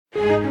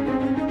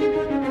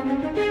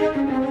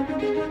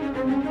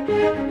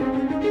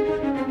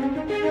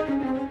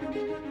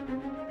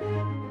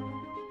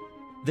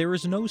There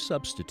is no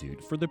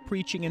substitute for the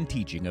preaching and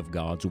teaching of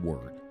God's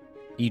Word.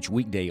 Each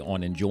weekday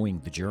on Enjoying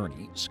the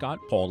Journey, Scott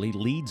Pauley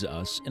leads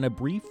us in a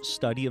brief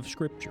study of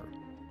Scripture.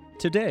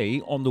 Today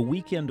on the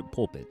Weekend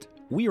Pulpit,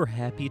 we are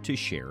happy to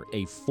share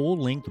a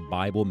full-length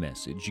Bible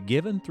message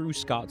given through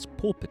Scott's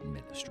pulpit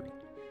ministry.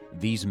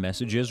 These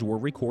messages were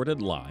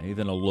recorded live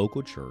in a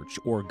local church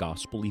or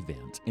gospel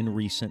event in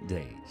recent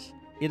days.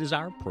 It is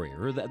our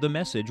prayer that the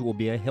message will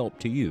be a help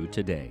to you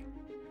today.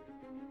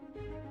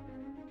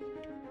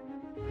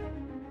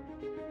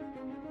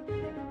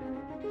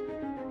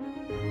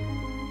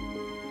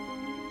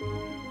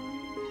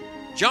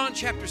 John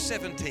chapter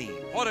 17.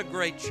 What a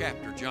great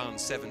chapter John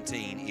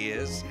 17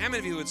 is. How many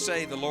of you would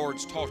say the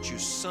Lord's taught you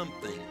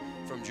something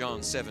from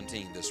John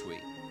 17 this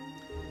week?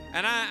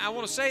 And I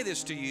want to say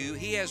this to you,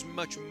 He has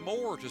much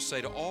more to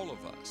say to all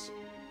of us.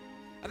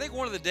 I think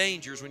one of the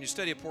dangers when you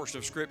study a portion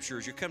of Scripture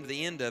is you come to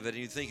the end of it and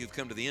you think you've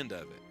come to the end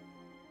of it.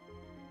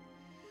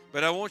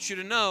 But I want you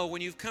to know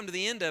when you've come to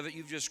the end of it,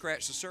 you've just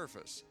scratched the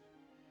surface.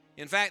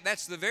 In fact,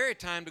 that's the very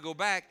time to go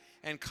back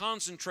and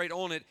concentrate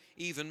on it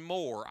even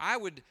more. I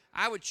would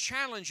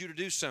challenge you to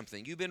do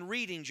something. You've been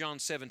reading John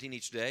 17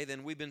 each day,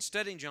 then we've been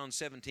studying John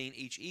 17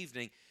 each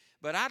evening,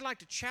 but I'd like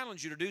to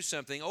challenge you to do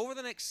something over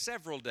the next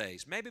several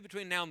days, maybe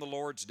between now and the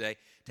Lord's Day.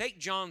 Take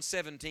John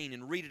 17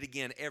 and read it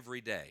again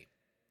every day.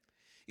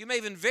 You may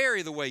even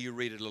vary the way you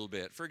read it a little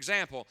bit. For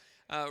example,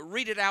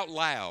 read it out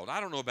loud.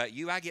 I don't know about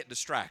you, I get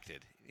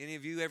distracted. Any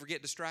of you ever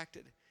get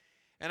distracted?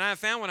 And I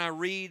found when I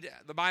read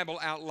the Bible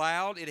out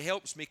loud, it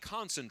helps me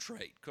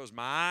concentrate because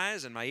my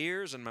eyes and my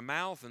ears and my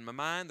mouth and my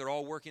mind, they're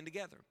all working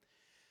together.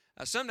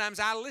 Sometimes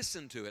I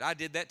listen to it. I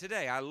did that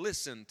today. I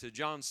listened to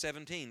John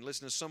 17,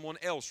 listen to someone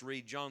else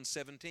read John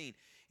 17.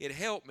 It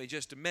helped me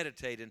just to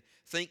meditate and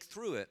think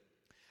through it.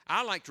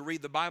 I like to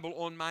read the Bible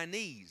on my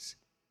knees.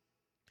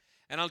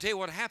 And I'll tell you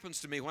what happens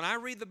to me. When I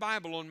read the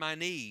Bible on my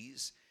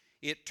knees,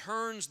 it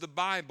turns the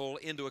Bible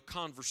into a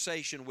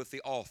conversation with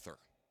the author.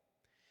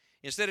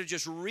 Instead of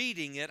just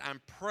reading it,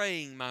 I'm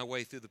praying my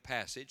way through the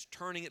passage,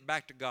 turning it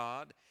back to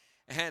God,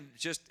 and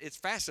it's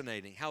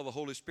fascinating how the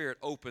Holy Spirit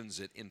opens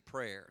it in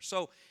prayer.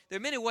 So there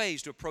are many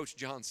ways to approach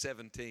John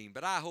 17,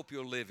 but I hope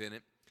you'll live in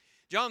it.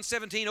 John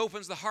 17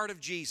 opens the heart of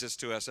Jesus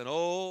to us, and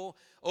oh,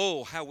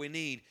 how we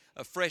need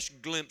a fresh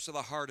glimpse of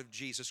the heart of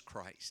Jesus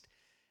Christ.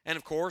 And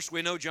of course,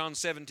 we know John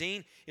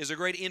 17 is a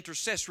great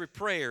intercessory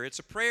prayer. It's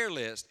a prayer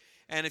list.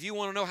 And if you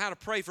want to know how to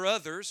pray for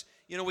others,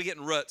 you know, we get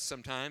in ruts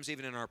sometimes,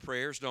 even in our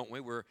prayers, don't we?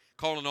 We're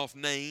calling off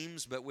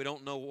names, but we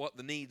don't know what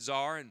the needs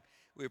are, and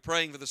we're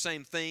praying for the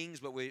same things,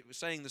 but we're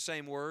saying the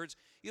same words.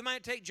 You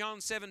might take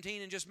John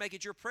 17 and just make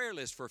it your prayer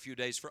list for a few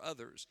days for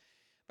others.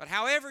 But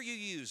however you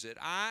use it,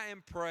 I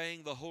am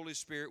praying the Holy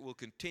Spirit will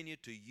continue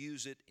to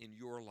use it in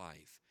your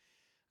life.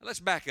 Let's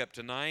back up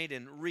tonight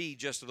and read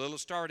just a little,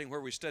 starting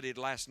where we studied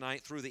last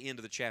night through the end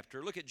of the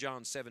chapter. Look at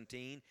John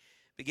 17,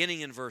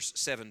 beginning in verse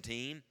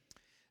 17.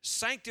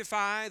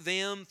 Sanctify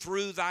them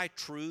through thy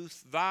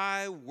truth.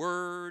 Thy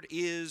word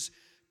is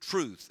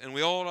truth. And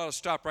we all ought to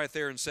stop right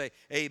there and say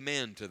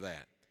amen to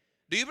that.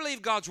 Do you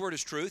believe God's word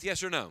is truth?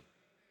 Yes or no?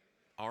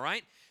 All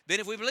right. Then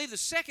if we believe the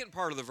second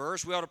part of the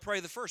verse, we ought to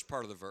pray the first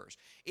part of the verse.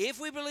 If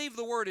we believe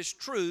the word is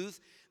truth,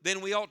 then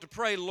we ought to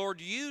pray,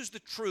 Lord, use the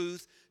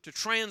truth to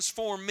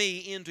transform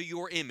me into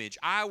your image.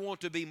 I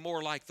want to be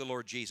more like the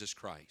Lord Jesus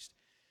Christ.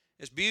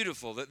 It's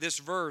beautiful that this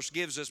verse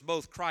gives us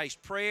both Christ's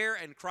prayer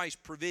and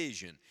Christ's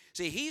provision.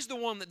 See, He's the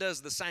one that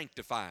does the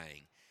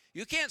sanctifying.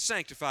 You can't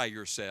sanctify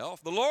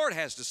yourself. The Lord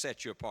has to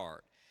set you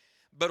apart.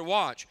 But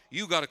watch,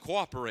 you got to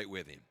cooperate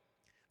with Him.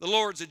 The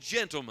Lord's a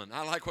gentleman.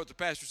 I like what the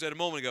pastor said a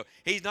moment ago.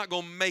 He's not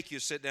going to make you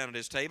sit down at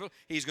His table.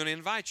 He's going to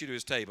invite you to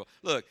His table.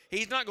 Look,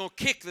 He's not going to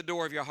kick the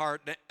door of your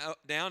heart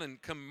down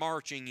and come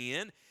marching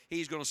in.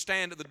 He's going to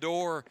stand at the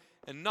door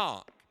and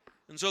knock.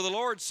 And so the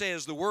Lord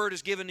says the Word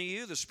is given to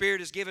you, the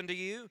Spirit is given to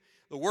you,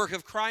 the work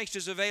of Christ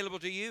is available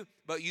to you,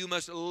 but you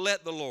must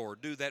let the Lord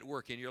do that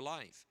work in your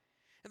life.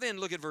 And then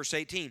look at verse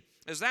 18.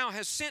 As thou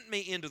hast sent me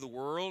into the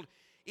world,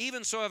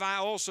 even so have I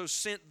also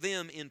sent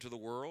them into the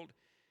world.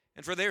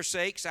 And for their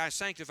sakes I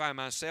sanctify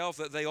myself,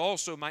 that they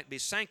also might be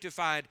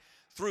sanctified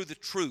through the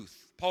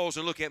truth. Pause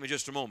and look at me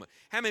just a moment.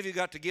 How many of you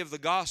got to give the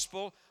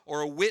gospel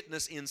or a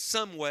witness in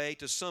some way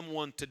to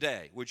someone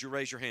today? Would you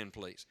raise your hand,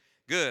 please?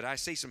 Good, I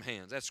see some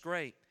hands. That's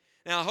great.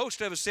 Now, a host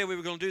of us said we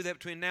were going to do that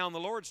between now and the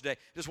Lord's Day.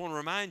 Just want to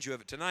remind you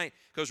of it tonight,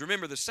 because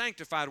remember, the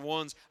sanctified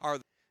ones are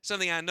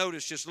something I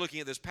noticed just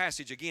looking at this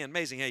passage again.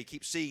 Amazing how you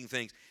keep seeing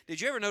things.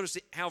 Did you ever notice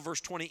how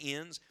verse 20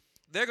 ends?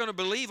 They're going to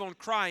believe on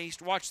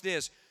Christ, watch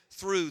this,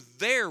 through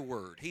their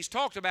word. He's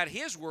talked about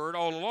His word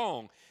all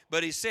along,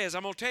 but He says,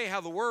 I'm going to tell you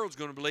how the world's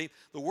going to believe.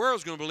 The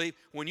world's going to believe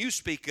when you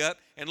speak up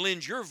and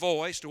lend your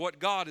voice to what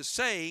God is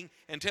saying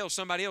and tell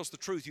somebody else the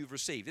truth you've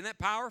received. Isn't that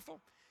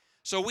powerful?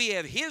 So we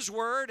have His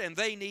word and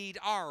they need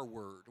our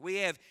word. We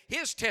have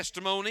His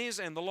testimonies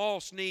and the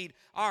lost need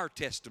our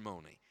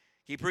testimony.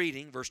 Keep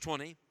reading, verse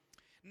 20.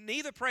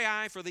 Neither pray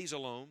I for these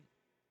alone,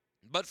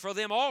 but for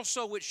them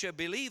also which shall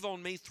believe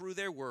on me through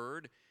their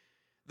word,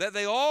 that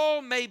they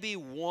all may be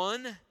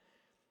one,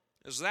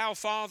 as thou,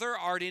 Father,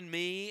 art in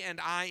me and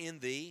I in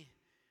thee,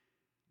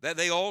 that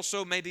they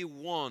also may be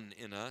one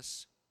in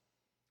us,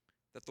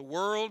 that the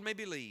world may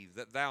believe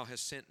that thou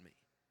hast sent me.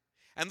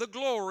 And the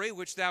glory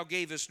which thou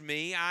gavest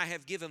me I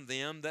have given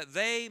them, that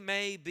they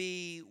may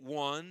be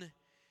one,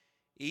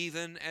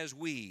 even as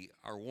we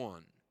are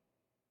one.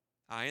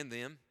 I in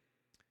them,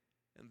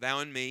 and thou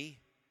in me,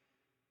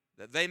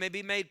 that they may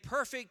be made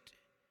perfect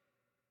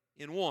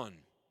in one,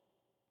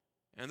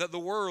 and that the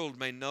world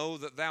may know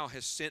that thou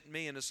hast sent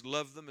me and hast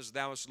loved them as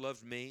thou hast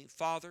loved me.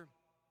 Father,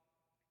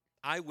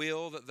 I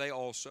will that they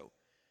also,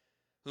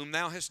 whom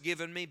thou hast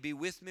given me, be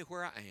with me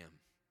where I am,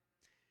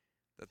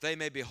 that they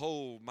may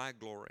behold my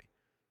glory,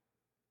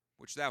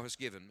 which thou hast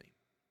given me.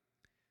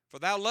 For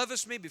thou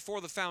lovest me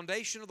before the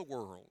foundation of the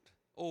world.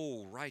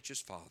 O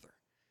righteous Father,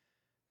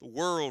 the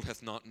world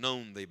hath not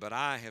known thee, but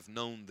I have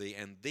known thee,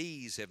 and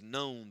these have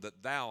known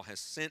that thou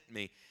hast sent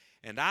me.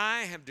 And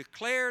I have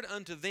declared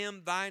unto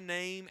them thy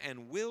name,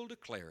 and will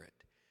declare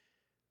it,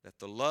 that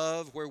the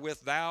love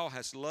wherewith thou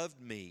hast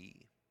loved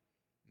me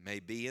may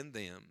be in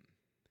them,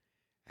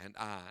 and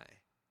I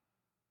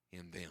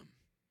in them.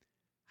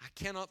 I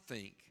cannot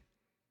think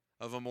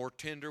of a more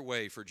tender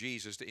way for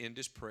Jesus to end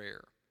his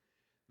prayer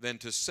than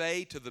to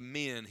say to the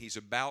men he's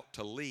about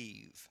to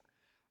leave,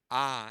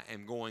 I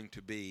am going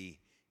to be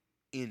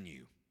in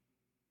you.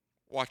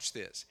 Watch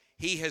this.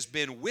 He has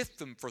been with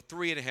them for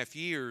 3.5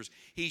 years.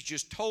 He's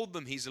just told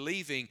them he's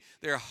leaving.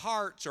 Their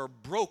hearts are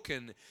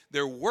broken.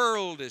 Their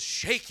world is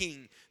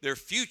shaking. Their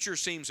future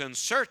seems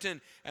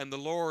uncertain. And the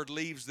Lord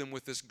leaves them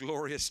with this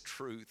glorious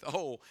truth.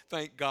 Oh,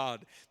 thank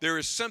God. There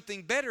is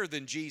something better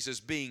than Jesus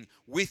being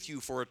with you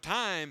for a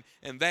time,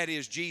 and that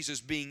is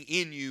Jesus being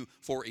in you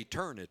for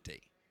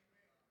eternity.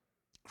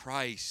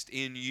 Christ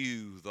in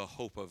you, the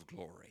hope of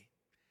glory.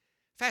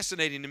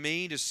 Fascinating to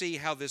me to see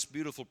how this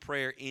beautiful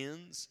prayer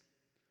ends.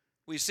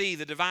 We see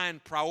the divine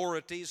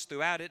priorities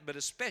throughout it, but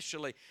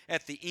especially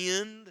at the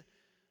end,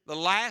 the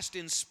last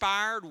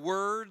inspired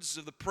words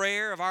of the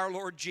prayer of our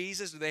Lord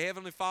Jesus to the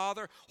Heavenly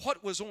Father.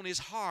 What was on his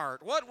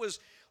heart? What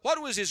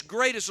was his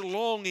greatest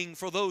longing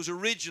for those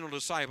original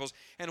disciples?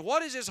 And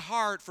what is his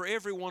heart for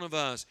every one of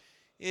us?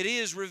 It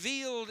is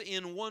revealed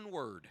in one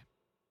word.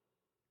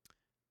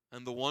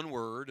 And the one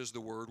word is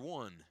the word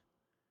one.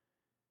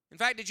 In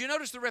fact, did you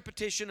notice the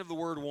repetition of the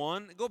word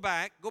one? Go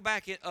back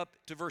up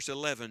to verse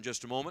 11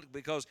 just a moment,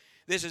 because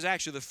this is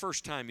actually the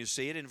first time you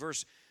see it. In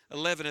verse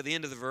 11 at the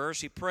end of the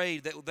verse, he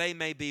prayed that they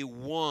may be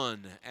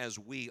one as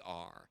we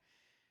are.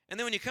 And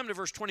then when you come to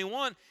verse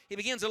 21, he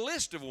begins a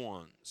list of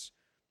ones.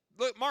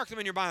 Look, mark them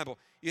in your Bible.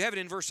 You have it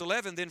in verse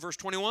 11, then verse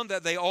 21,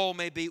 that they all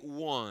may be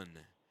one.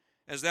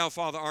 As thou,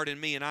 Father, art in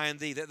me and I in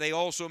thee, that they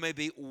also may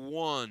be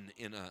one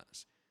in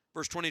us.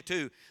 Verse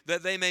 22,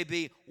 that they may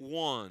be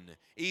one,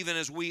 even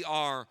as we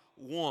are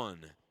one.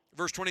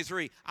 Verse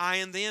 23, I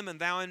in them and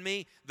thou in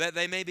me, that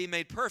they may be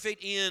made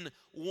perfect in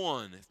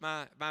one. If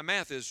my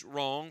math is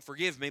wrong,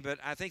 forgive me, but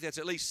I think that's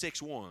at least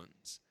 6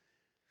 ones.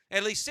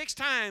 At least 6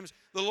 times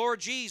the Lord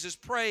Jesus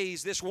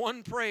prays this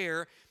one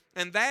prayer,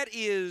 and that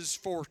is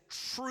for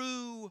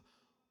true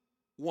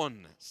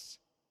oneness.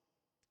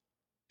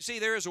 You see,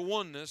 there is a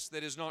oneness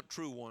that is not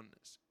true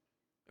oneness.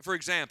 For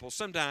example,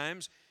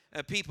 sometimes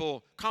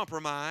people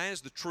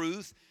compromise the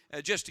truth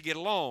just to get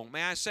along.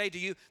 May I say to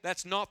you,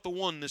 that's not the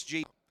oneness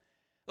Jesus.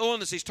 The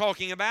oneness he's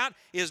talking about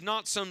is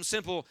not some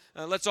simple,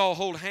 let's all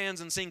hold hands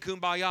and sing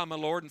Kumbaya, my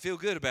Lord, and feel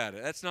good about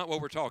it. That's not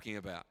what we're talking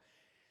about.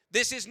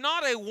 This is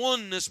not a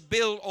oneness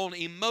built on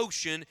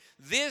emotion.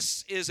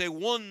 This is a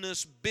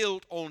oneness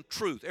built on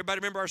truth. Everybody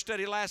remember our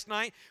study last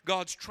night?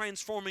 God's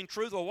transforming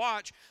truth. Well,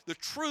 watch. The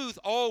truth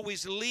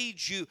always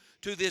leads you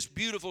to this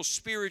beautiful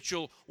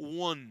spiritual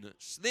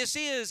oneness. This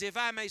is, if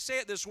I may say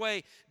it this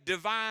way,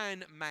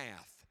 divine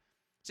math.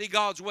 See,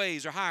 God's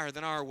ways are higher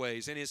than our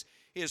ways, and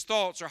His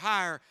thoughts are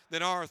higher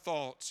than our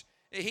thoughts.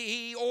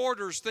 He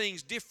orders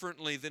things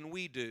differently than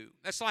we do.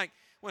 That's like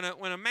when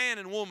a man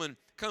and woman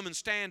come and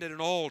stand at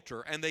an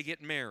altar and they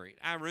get married.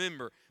 I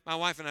remember my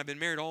wife and I have been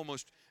married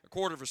almost a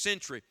quarter of a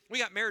century. We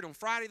got married on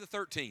Friday the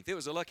 13th. It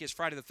was the luckiest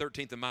Friday the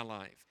 13th of my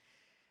life.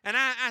 And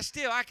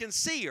I can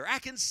see her. I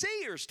can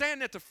see her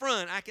standing at the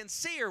front. I can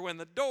see her when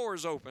the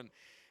doors open.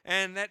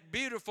 And that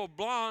beautiful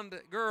blonde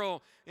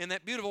girl in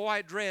that beautiful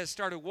white dress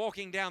started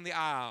walking down the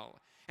aisle.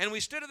 And we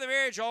stood at the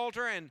marriage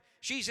altar, and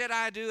she said,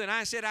 I do, and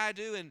I said, I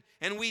do,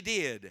 and we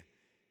did.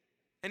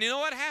 And you know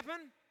what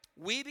happened?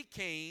 We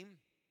became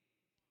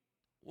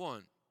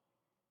one.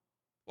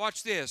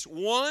 Watch this.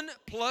 1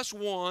 plus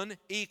 1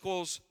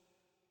 equals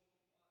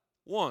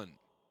 1.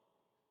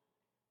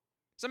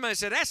 Somebody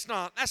said, that's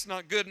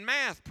not good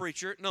math,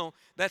 preacher. No,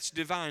 that's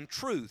divine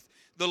truth.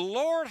 The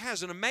Lord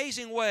has an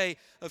amazing way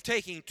of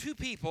taking 2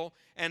 people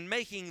and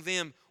making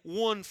them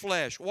one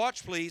flesh.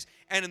 Watch, please.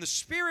 And in the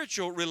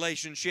spiritual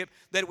relationship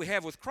that we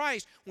have with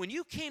Christ, when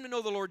you came to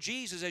know the Lord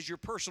Jesus as your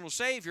personal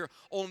Savior,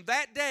 on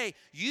that day,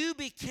 you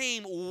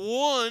became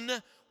one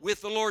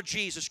with the Lord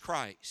Jesus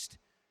Christ.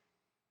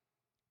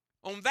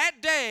 On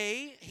that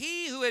day,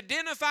 he who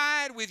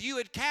identified with you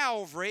at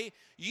Calvary,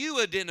 you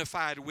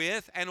identified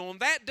with, and on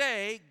that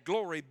day,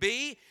 glory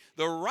be,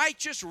 the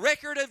righteous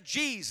record of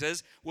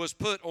Jesus was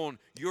put on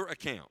your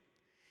account.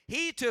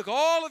 He took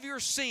all of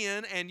your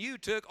sin and you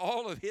took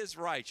all of his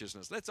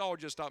righteousness. Let's all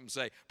just stop and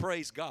say,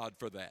 praise God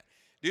for that.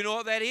 Do you know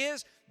what that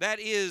is? That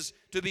is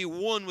to be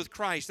one with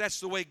Christ. That's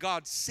the way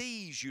God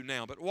sees you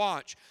now. But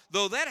watch,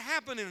 though that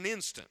happened in an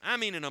instant, I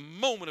mean in a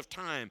moment of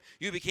time,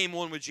 you became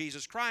one with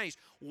Jesus Christ.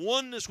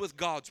 Oneness with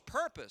God's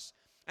purpose,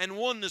 and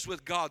oneness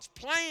with God's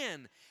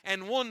plan,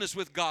 and oneness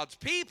with God's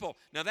people.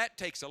 Now that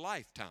takes a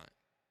lifetime.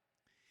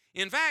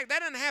 In fact, that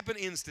doesn't happen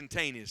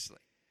instantaneously.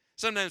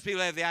 Sometimes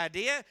people have the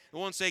idea that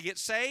once they get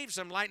saved,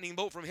 some lightning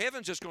bolt from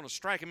heaven is just going to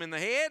strike them in the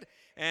head,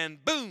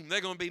 and boom,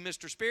 they're going to be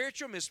Mr.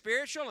 Spiritual, Miss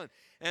Spiritual,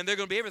 and they're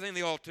going to be everything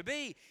they ought to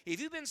be.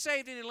 If you've been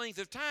saved any length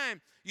of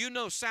time, you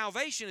know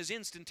salvation is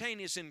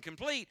instantaneous and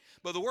complete,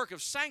 but the work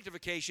of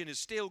sanctification is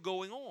still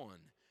going on.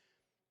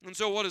 And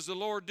so what is the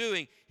Lord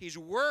doing? He's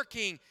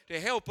working to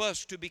help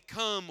us to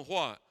become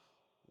what?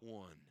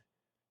 One.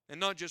 And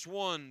not just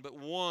one, but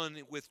one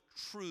with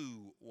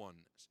true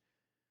oneness.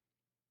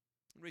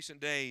 In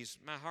recent days,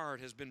 my heart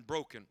has been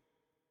broken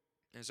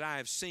as I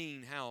have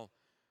seen how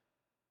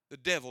the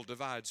devil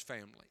divides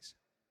families.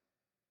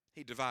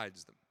 He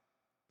divides them.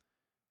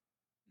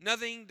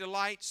 Nothing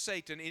delights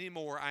Satan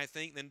anymore, I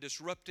think, than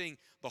disrupting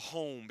the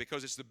home,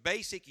 because it's the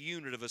basic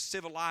unit of a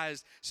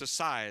civilized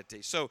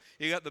society. So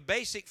you got the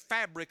basic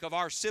fabric of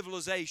our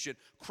civilization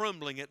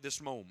crumbling at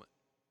this moment.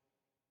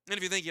 And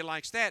if you think he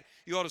likes that,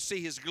 you ought to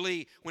see his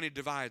glee when he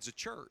divides a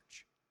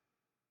church.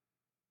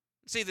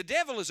 See, the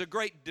devil is a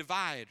great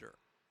divider.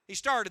 He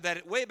started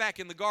that way back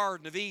in the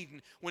Garden of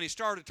Eden when he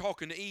started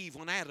talking to Eve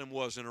when Adam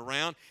wasn't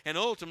around. And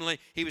ultimately,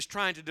 he was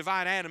trying to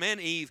divide Adam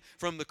and Eve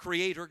from the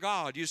Creator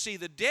God. You see,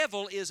 the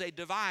devil is a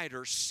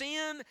divider.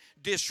 Sin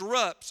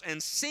disrupts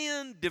and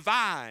sin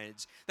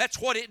divides. That's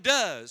what it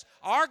does.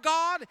 Our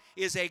God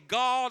is a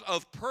God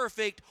of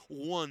perfect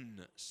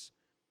oneness.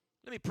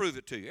 Let me prove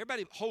it to you.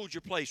 Everybody hold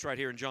your place right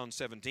here in John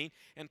 17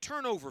 and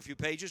turn over a few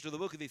pages to the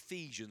book of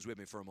Ephesians with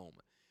me for a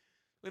moment.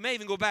 We may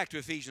even go back to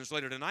Ephesians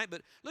later tonight,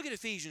 but look at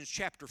Ephesians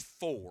chapter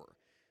 4.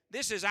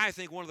 This is, I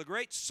think, one of the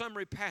great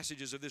summary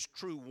passages of this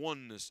true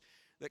oneness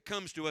that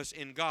comes to us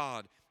in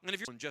God. And if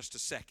you're in just a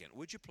second,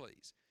 would you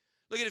please?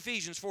 Look at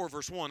Ephesians 4,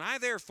 verse 1. I,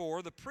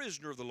 therefore, the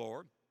prisoner of the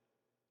Lord,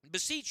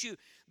 beseech you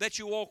that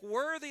you walk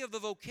worthy of the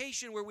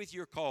vocation wherewith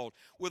you're called,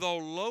 with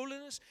all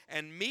lowliness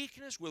and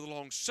meekness, with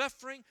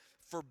long-suffering,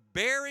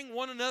 forbearing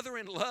one another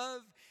in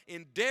love,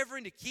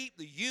 endeavoring to keep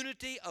the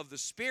unity of the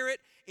Spirit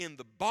in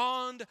the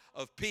bond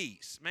of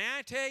peace. May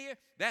I tell you,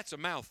 that's a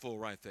mouthful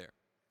right there.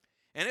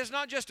 And it's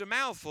not just a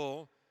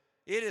mouthful,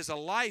 it is a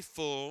life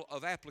full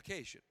of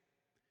application.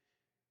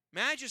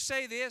 May I just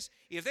say this?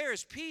 If there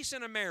is peace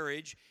in a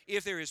marriage,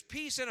 if there is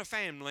peace in a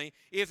family,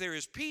 if there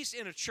is peace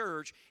in a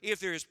church,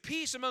 if there is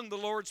peace among the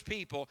Lord's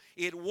people,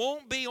 it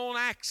won't be on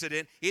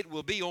accident, it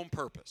will be on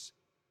purpose.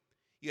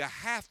 You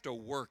have to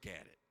work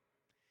at it.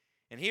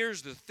 And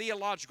here's the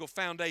theological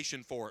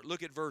foundation for it.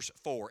 Look at verse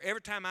 4. Every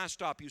time I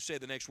stop, you say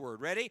the next word.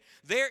 Ready?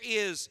 There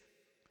is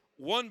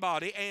one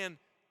body and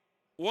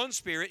one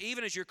Spirit,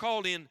 even as you're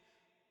called in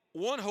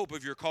one hope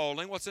of your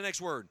calling. What's the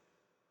next word?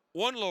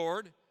 One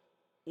Lord,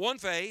 one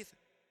faith,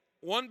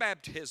 one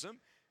baptism,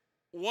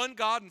 one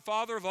God and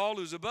Father of all,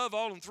 who's above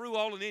all and through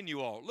all and in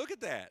you all. Look at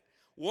that.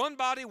 One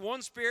body,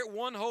 one Spirit,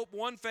 one hope,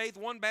 one faith,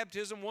 one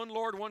baptism, one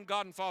Lord, one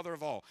God and Father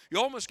of all. You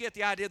almost get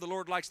the idea the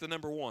Lord likes the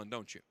number one,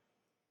 don't you?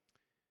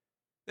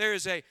 There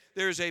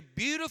is a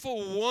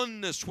beautiful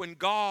oneness when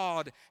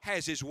God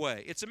has his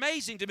way. It's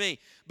amazing to me,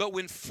 but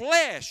when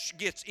flesh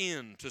gets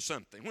into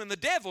something, when the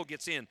devil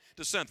gets into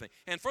something,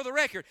 and for the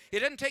record, it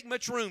doesn't take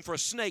much room for a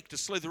snake to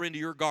slither into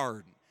your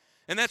garden.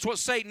 And that's what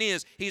Satan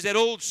is. He's that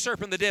old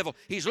serpent, the devil.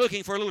 He's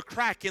looking for a little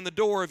crack in the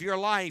door of your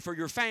life or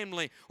your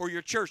family or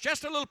your church.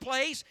 Just a little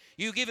place.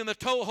 You give him a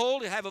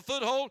toehold, he'll have a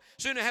foothold,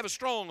 soon he'll have a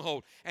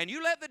stronghold. And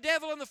you let the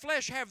devil and the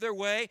flesh have their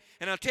way,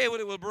 and I'll tell you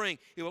what it will bring.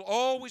 It will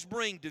always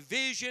bring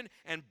division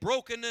and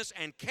brokenness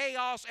and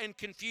chaos and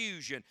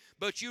confusion.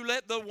 But you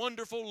let the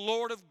wonderful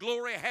Lord of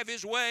glory have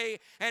his way,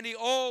 and he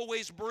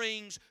always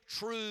brings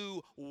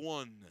true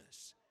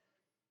oneness.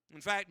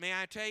 In fact, may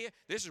I tell you,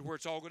 this is where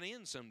it's all going to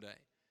end someday.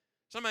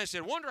 Somebody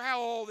said, wonder how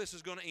all this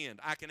is going to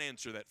end. I can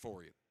answer that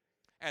for you.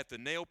 At the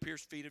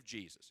nail-pierced feet of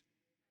Jesus.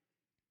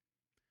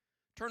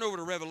 Turn over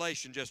to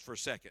Revelation just for a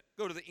second.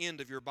 Go to the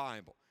end of your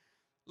Bible.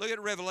 Look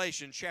at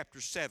Revelation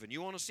chapter 7.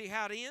 You want to see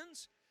how it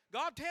ends?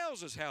 God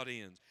tells us how it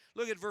ends.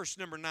 Look at verse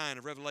number 9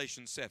 of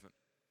Revelation 7.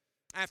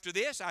 After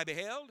this I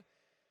beheld,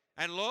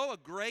 and lo, a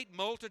great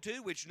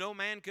multitude which no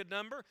man could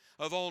number,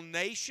 of all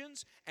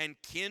nations and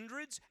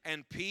kindreds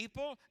and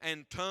people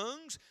and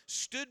tongues,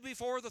 stood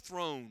before the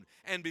throne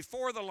and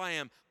before the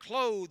Lamb,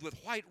 clothed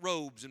with white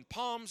robes and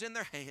palms in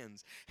their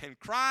hands, and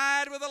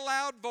cried with a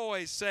loud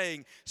voice,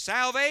 saying,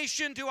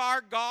 Salvation to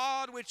our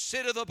God which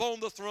sitteth upon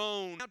the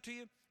throne. Now to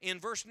you, in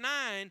verse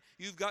 9,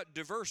 you've got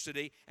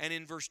diversity, and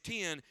in verse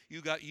 10,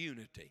 you've got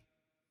unity.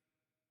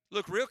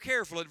 Look real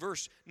careful at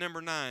verse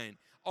number 9.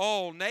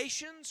 all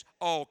nations,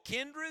 all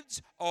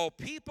kindreds, all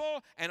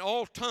people, and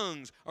all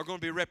tongues are going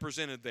to be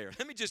represented there.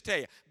 Let me just tell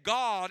you,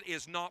 God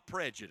is not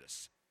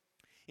prejudiced.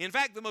 In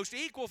fact, the most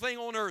equal thing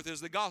on earth is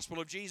the gospel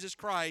of Jesus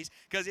Christ,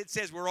 because it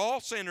says we're all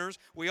sinners,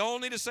 we all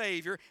need a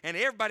Savior, and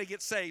everybody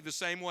gets saved the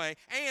same way.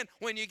 And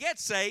when you get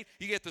saved,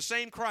 you get the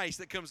same Christ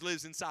that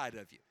lives inside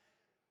of you.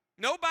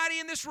 Nobody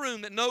in this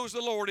room that knows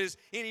the Lord is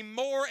any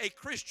more a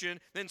Christian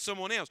than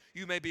someone else.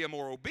 You may be a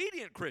more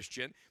obedient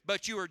Christian,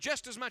 but you are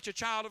just as much a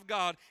child of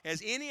God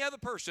as any other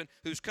person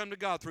who's come to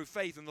God through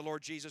faith in the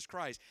Lord Jesus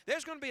Christ.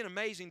 There's going to be an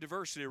amazing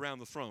diversity around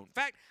the throne. In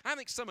fact, I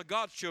think some of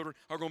God's children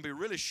are going to be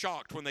really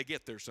shocked when they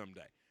get there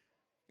someday.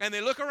 And they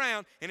look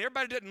around, and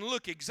everybody doesn't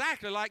look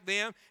exactly like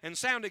them and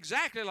sound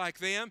exactly like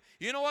them.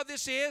 You know what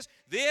this is?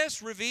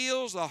 This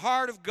reveals the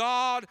heart of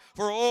God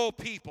for all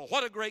people.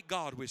 What a great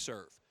God we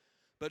serve.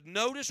 But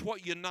notice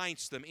what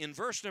unites them. In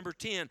verse number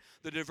 10,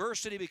 the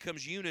diversity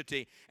becomes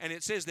unity. And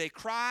it says they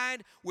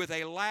cried with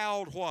a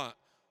loud what?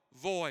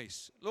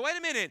 Voice. Wait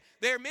a minute.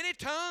 There are many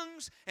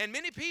tongues and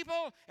many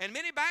people and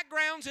many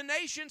backgrounds and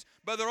nations,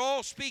 but they're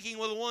all speaking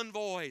with one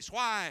voice.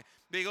 Why?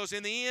 Because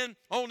in the end,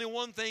 only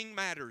one thing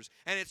matters.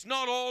 And it's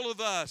not all of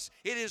us.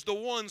 It is the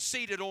one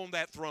seated on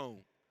that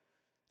throne.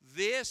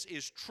 This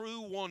is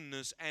true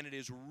oneness, and it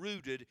is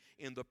rooted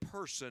in the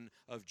person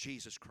of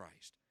Jesus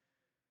Christ.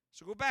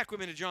 So go back with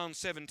me to John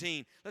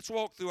 17. Let's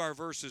walk through our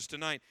verses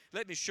tonight.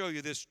 Let me show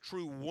you this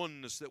true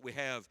oneness that we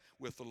have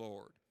with the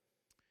Lord.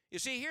 You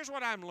see, here's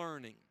what I'm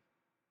learning.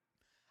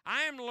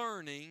 I am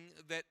learning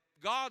that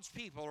God's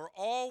people are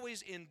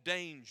always in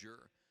danger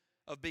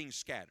of being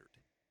scattered.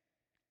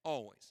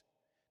 Always.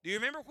 Do you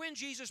remember when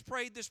Jesus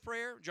prayed this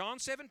prayer? John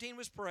 17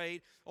 was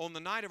prayed on the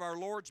night of our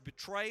Lord's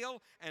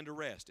betrayal and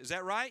arrest. Is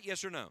that right?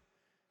 Yes or no?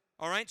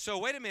 All right, so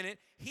wait a minute.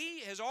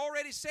 He has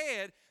already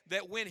said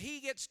that when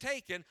he gets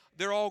taken,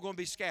 they're all going to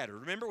be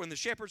scattered. Remember, when the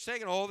shepherd's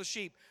taken, all the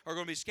sheep are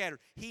going to be scattered.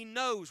 He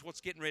knows what's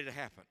getting ready to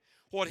happen.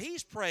 What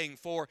he's praying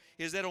for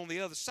is that on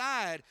the other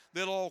side,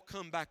 they'll all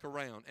come back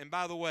around. And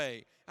by the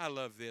way, I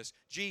love this.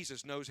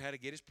 Jesus knows how to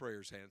get his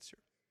prayers answered.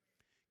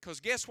 Because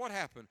guess what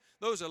happened?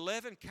 Those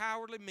 11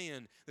 cowardly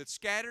men that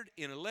scattered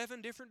in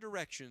 11 different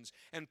directions,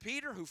 and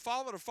Peter, who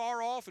followed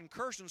afar off and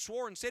cursed and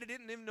swore and said he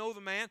didn't even know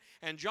the man,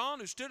 and John,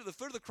 who stood at the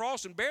foot of the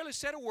cross and barely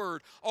said a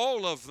word,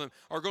 all of them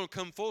are going to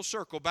come full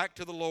circle back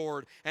to the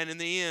Lord. And in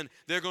the end,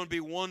 they're going to be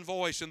one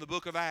voice in the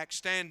book of Acts,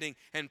 standing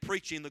and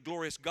preaching the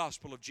glorious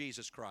gospel of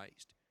Jesus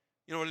Christ.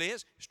 You know what it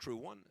is? It's true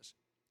oneness.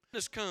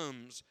 This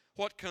comes,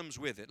 what comes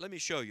with it? Let me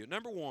show you.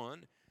 Number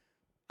one,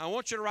 I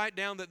want you to write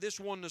down that this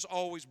oneness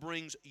always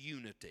brings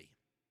unity.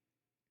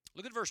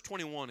 Look at verse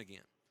 21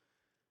 again.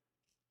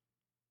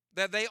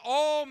 That they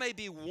all may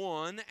be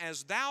one,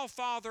 as thou,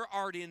 Father,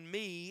 art in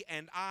me,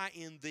 and I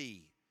in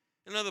thee.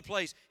 In another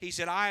place, he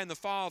said, I and the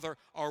Father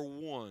are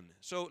one.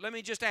 So let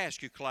me just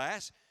ask you,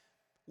 class,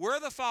 were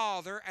the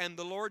Father and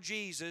the Lord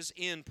Jesus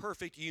in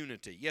perfect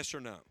unity? Yes or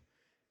no?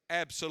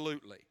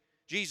 Absolutely.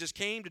 Jesus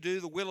came to do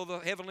the will of the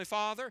Heavenly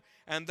Father,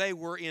 and they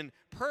were in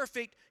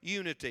perfect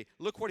unity.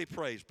 Look what he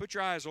prays. Put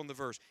your eyes on the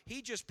verse.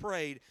 He just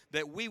prayed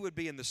that we would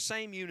be in the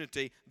same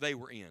unity they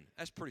were in.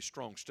 That's pretty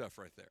strong stuff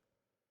right there.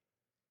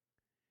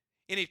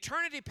 In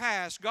eternity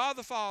past, God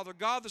the Father,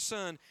 God the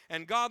Son,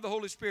 and God the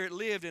Holy Spirit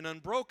lived in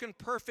unbroken,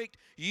 perfect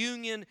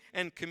union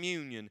and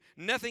communion.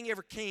 Nothing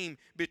ever came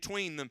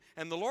between them.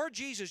 And the Lord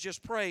Jesus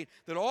just prayed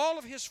that all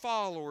of his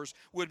followers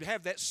would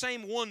have that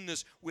same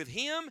oneness with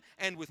him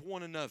and with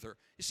one another.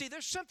 You see,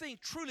 there's something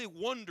truly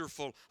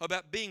wonderful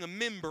about being a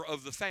member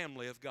of the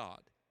family of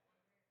God.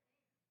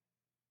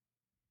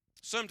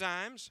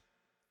 Sometimes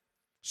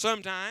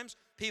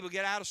people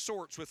get out of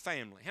sorts with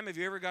family. How many of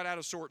you ever got out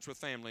of sorts with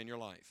family in your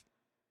life?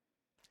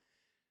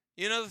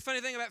 You know the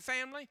funny thing about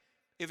family?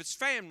 If it's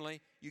family,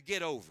 you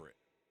get over it.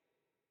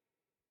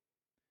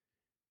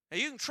 Now,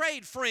 you can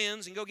trade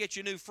friends and go get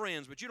you new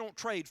friends, but you don't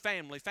trade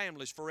family.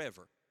 Family's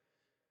forever.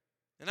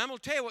 And I'm going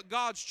to tell you what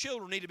God's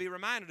children need to be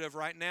reminded of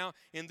right now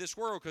in this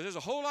world, because there's a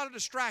whole lot of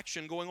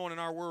distraction going on in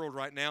our world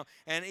right now.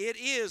 And it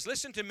is,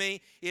 listen to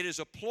me, it is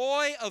a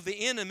ploy of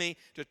the enemy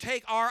to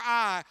take our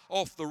eye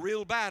off the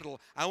real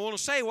battle. I want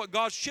to say what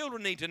God's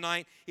children need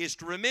tonight is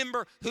to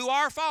remember who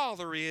our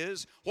Father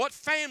is, what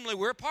family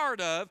we're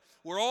part of.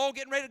 We're all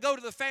getting ready to go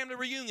to the family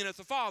reunion at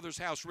the Father's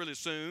house really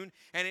soon.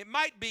 And it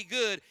might be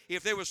good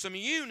if there was some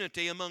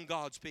unity among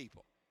God's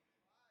people.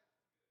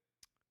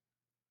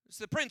 It's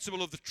the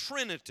principle of the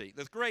Trinity,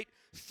 the great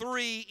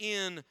 3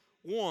 in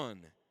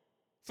 1.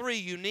 3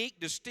 unique,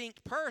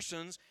 distinct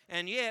persons,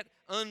 and yet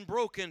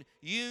unbroken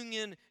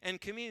union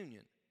and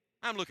communion.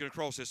 I'm looking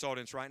across this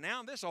audience right now,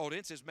 and this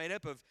audience is made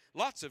up of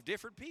lots of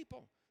different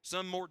people,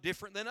 some more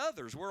different than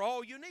others. We're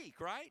all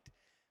unique, right?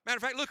 Matter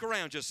of fact, look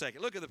around just a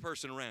second. Look at the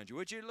person around you.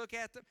 Would you look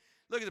at them?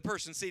 Look at the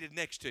person seated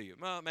next to you.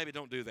 Well, maybe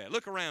don't do that.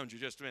 Look around you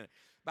just a minute.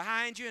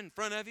 Behind you, in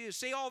front of you,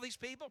 see all these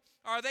people?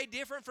 Are they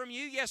different from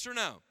you, yes or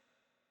no?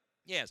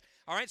 Yes.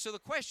 All right, so the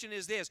question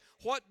is this.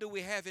 What do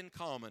we have in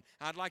common?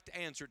 I'd like to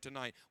answer it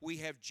tonight. We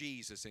have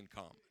Jesus in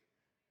common.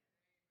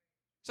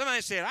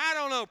 Somebody said, I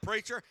don't know,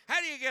 preacher. How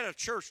do you get a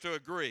church to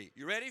agree?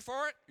 You ready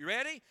for it? You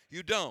ready?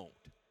 You don't.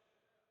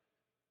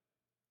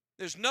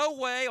 There's no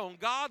way on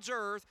God's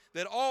earth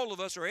that all of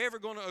us are ever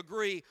going to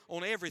agree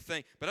on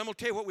everything. But I'm going to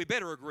tell you what we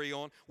better agree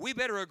on. We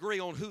better agree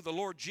on who the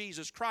Lord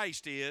Jesus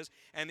Christ is.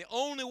 And the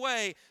only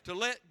way to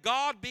let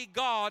God be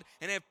God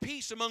and have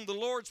peace among the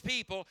Lord's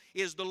people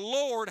is the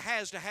Lord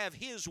has to have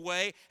His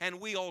way, and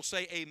we all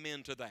say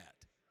amen to that.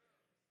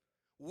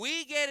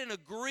 We get in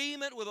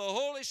agreement with the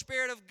Holy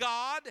Spirit of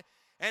God,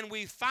 and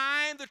we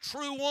find the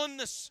true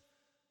oneness.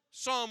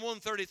 Psalm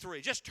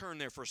 133. Just turn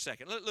there for a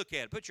second. Look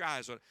at it. Put your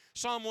eyes on it.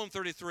 Psalm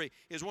 133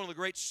 is one of the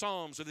great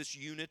psalms of this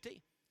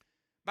unity.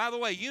 By the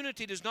way,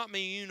 unity does not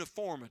mean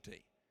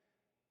uniformity.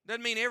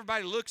 Doesn't mean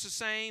everybody looks the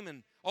same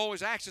and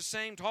always acts the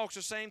same, talks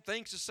the same,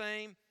 thinks the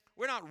same.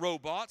 We're not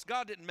robots.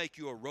 God didn't make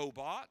you a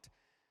robot.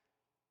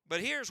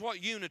 But here's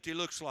what unity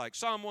looks like.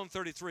 Psalm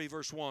 133,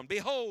 verse 1.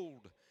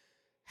 Behold,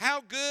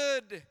 how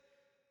good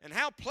and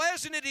how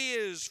pleasant it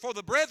is for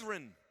the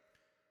brethren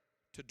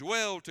to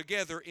dwell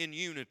together in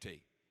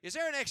unity. Is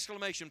there an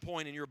exclamation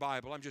point in your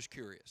Bible? I'm just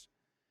curious.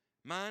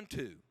 Mine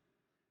too.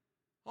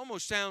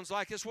 Almost sounds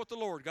like it's what the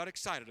Lord got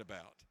excited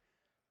about.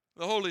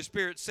 The Holy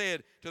Spirit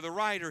said to the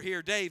writer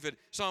here, David,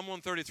 Psalm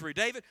 133,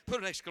 David, put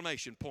an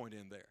exclamation point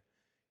in there.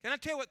 Can I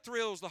tell you what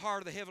thrills the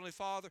heart of the Heavenly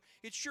Father?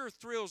 It sure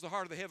thrills the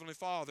heart of the Heavenly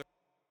Father.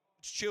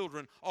 Its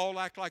children all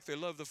act like they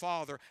love the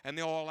Father, and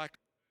they all act.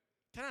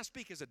 Can I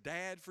speak as a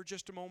dad for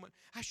just a moment?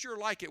 I sure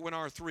like it when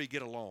our three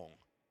get along.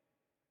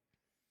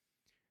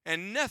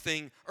 And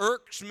nothing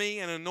irks me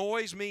and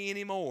annoys me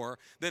anymore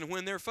than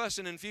when they're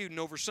fussing and feuding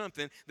over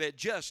something that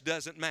just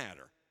doesn't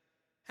matter.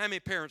 How many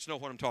parents know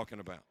what I'm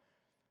talking about?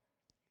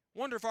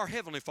 Wonder if our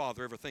Heavenly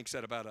Father ever thinks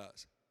that about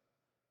us.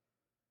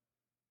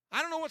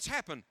 I don't know what's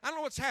happened. I don't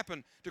know what's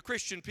happened to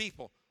Christian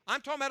people.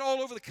 I'm talking about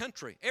all over the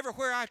country.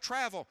 Everywhere I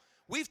travel,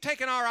 we've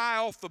taken our eye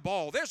off the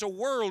ball. There's a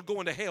world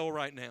going to hell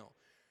right now.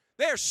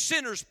 There's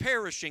sinners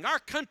perishing. Our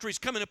country's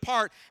coming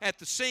apart at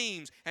the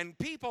seams, and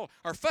people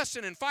are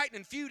fussing and fighting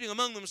and feuding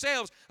among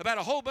themselves about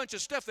a whole bunch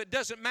of stuff that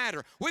doesn't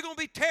matter. We're going to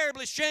be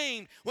terribly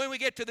shamed when we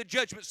get to the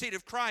judgment seat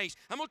of Christ.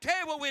 I'm going to tell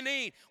you what we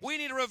need. We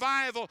need a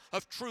revival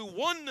of true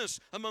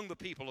oneness among the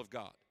people of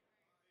God.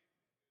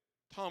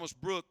 Thomas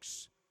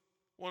Brooks,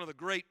 one of the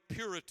great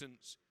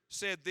Puritans,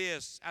 said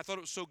this. I thought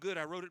it was so good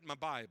I wrote it in my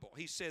Bible.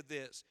 He said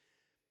this.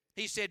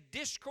 He said,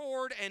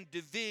 discord and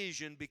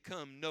division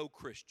become no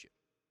Christian.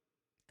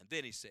 And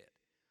then he said,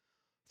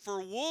 for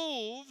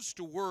wolves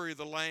to worry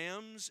the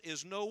lambs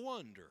is no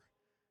wonder,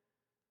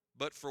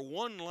 but for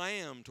one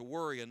lamb to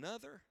worry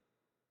another,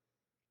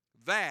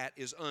 that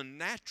is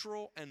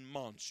unnatural and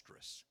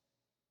monstrous.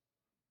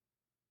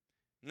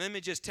 And let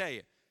me just tell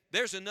you,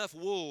 there's enough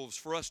wolves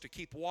for us to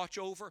keep watch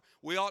over.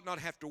 We ought not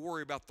have to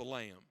worry about the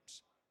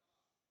lambs.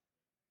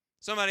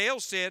 Somebody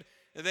else said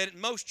that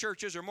most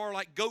churches are more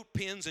like goat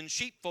pens and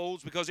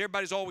sheepfolds because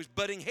everybody's always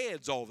butting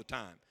heads all the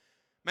time.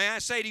 May I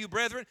say to you,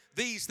 brethren,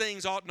 these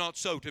things ought not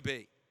so to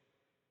be.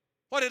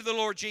 What did the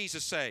Lord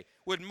Jesus say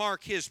would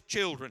mark His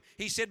children?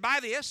 He said, by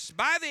this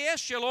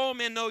shall all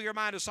men know you're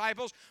my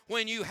disciples,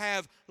 when you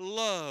have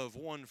love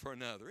one for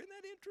another. Isn't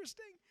that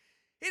interesting?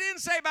 He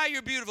didn't say by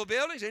your beautiful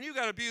buildings, and you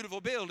got a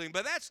beautiful building,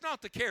 but that's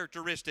not the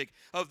characteristic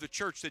of the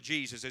church that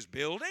Jesus is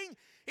building.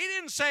 He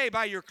didn't say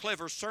by your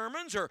clever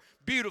sermons or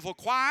beautiful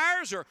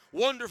choirs or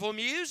wonderful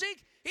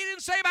music. He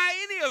didn't say by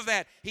any of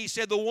that. He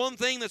said the one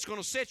thing that's going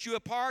to set you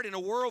apart in a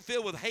world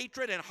filled with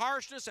hatred and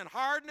harshness and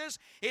hardness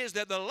is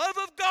that the love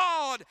of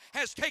God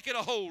has taken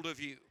a hold of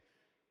you.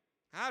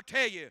 I'll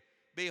tell you,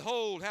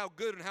 behold how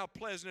good and how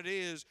pleasant it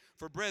is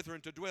for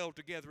brethren to dwell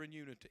together in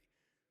unity.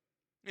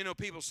 You know,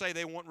 people say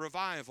they want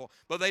revival,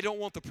 but they don't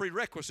want the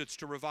prerequisites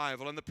to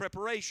revival and the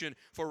preparation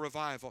for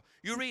revival.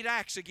 You read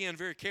Acts again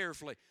very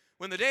carefully.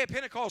 When the day of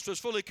Pentecost was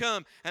fully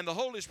come and the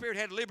Holy Spirit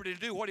had liberty to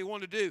do what He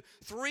wanted to do,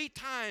 3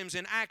 times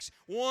in Acts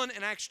 1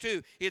 and Acts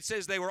 2, it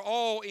says they were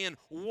all in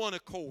one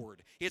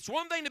accord. It's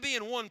one thing to be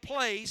in one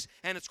place,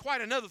 and it's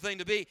quite another thing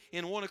to be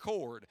in one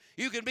accord.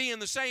 You can be in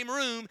the same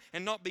room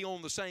and not be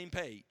on the same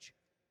page.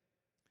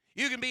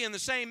 You can be in the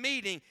same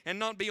meeting and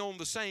not be on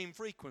the same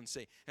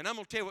frequency. And I'm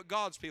going to tell you what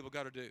God's people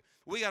got to do.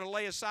 We got to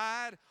lay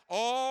aside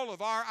all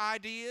of our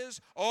ideas,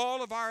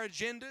 all of our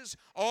agendas,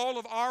 all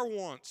of our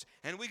wants.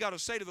 And we got to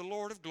say to the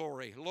Lord of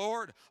glory,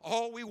 Lord,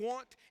 all we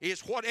want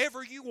is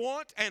whatever you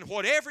want, and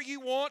whatever you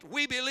want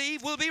we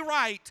believe will be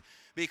right,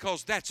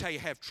 because that's how you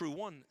have true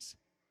oneness.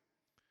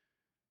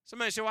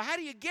 Somebody say, well, how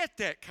do you get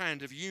that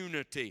kind of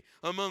unity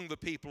among the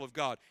people of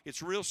God?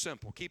 It's real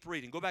simple. Keep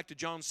reading. Go back to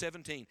John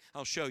 17.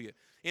 I'll show you.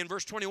 In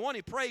verse 21,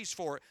 he prays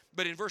for it.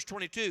 But in verse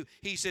 22,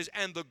 he says,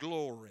 and the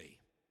glory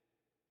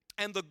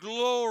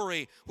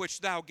which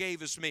thou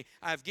gavest me,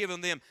 I've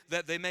given them,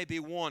 that they may be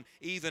one,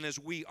 even as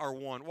we are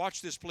one.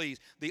 Watch this, please.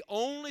 The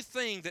only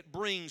thing that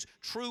brings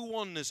true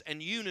oneness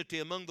and unity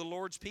among the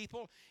Lord's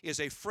people is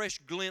a fresh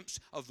glimpse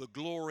of the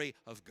glory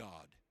of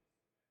God.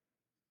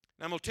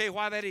 Now, I'm going to tell you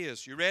why that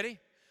is. You ready?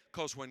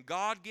 Because when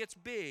God gets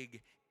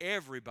big,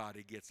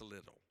 everybody gets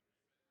little.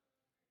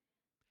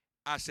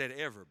 I said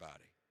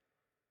everybody.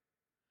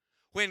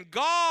 When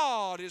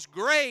God is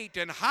great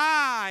and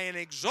high and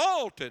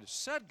exalted,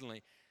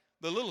 suddenly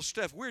the little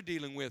stuff we're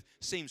dealing with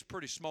seems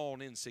pretty small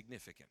and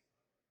insignificant.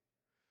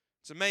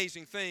 It's an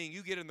amazing thing.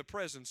 You get in the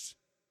presence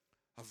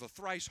of the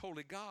thrice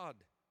holy God,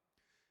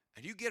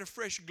 and you get a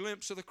fresh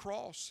glimpse of the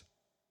cross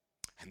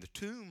and the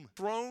tomb,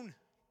 throne,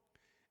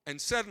 and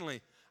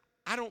suddenly,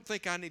 I don't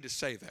think I need to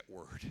say that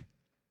word.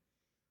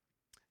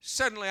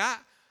 Suddenly,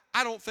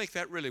 I don't think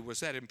that really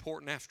was that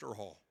important after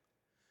all.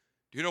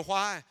 Do you know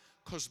why?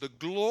 Because the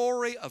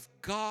glory of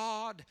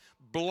God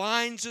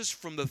blinds us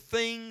from the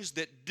things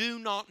that do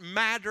not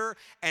matter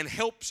and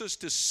helps us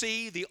to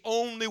see the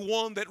only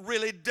one that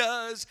really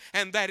does,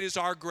 and that is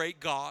our great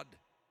God.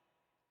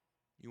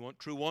 You want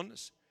true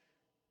oneness?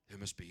 There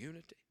must be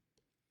unity.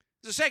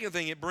 The second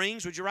thing it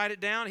brings, would you write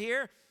it down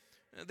here?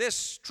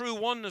 This true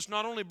oneness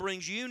not only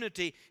brings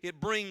unity,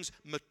 it brings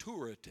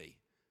maturity.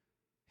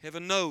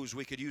 Heaven knows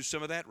we could use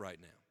some of that right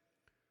now.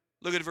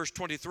 Look at verse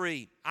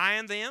 23. I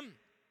and them,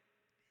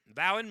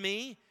 thou and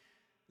me,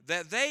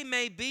 that they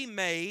may be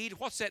made,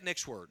 what's that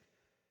next word?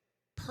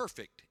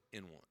 Perfect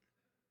in one.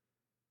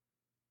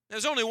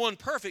 There's only one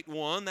perfect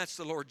one, that's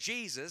the Lord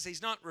Jesus.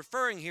 He's not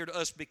referring here to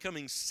us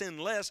becoming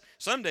sinless.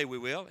 Someday we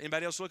will.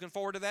 Anybody else looking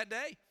forward to that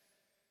day?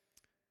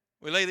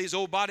 We lay these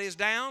old bodies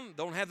down,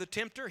 don't have the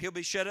tempter, he'll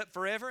be shut up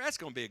forever. That's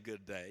going to be a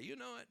good day, you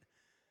know it.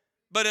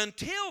 But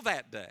until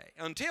that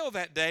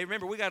day,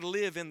 remember we got to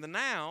live in the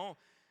now.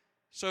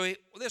 So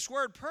this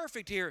word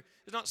perfect here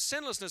is not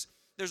sinlessness.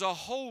 There's a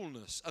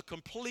wholeness, a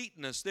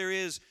completeness. There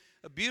is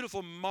a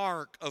beautiful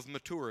mark of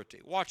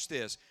maturity. Watch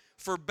this.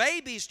 For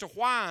babies to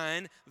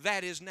whine,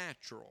 that is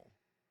natural.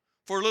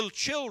 For little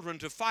children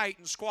to fight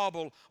and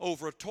squabble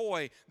over a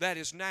toy, that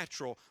is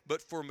natural.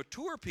 But for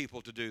mature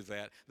people to do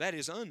that, that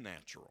is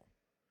unnatural.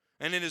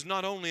 And it is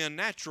not only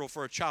unnatural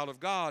for a child of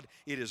God,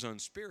 it is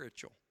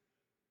unspiritual.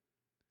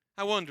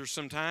 I wonder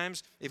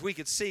sometimes if we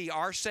could see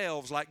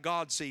ourselves like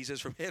God sees us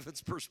from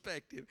heaven's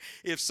perspective.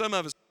 If some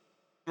of us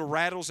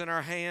rattles in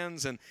our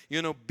hands and,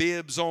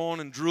 bibs on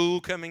and drool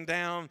coming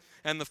down,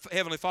 and the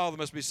Heavenly Father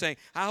must be saying,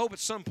 I hope at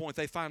some point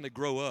they finally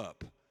grow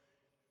up.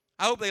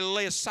 I hope they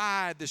lay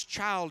aside this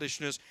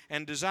childishness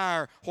and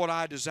desire what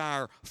I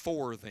desire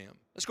for them.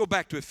 Let's go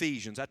back to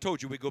Ephesians. I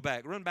told you we'd go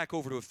back. Run back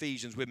over to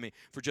Ephesians with me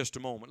for just a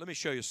moment. Let me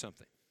show you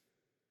something.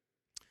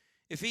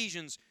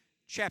 Ephesians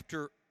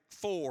chapter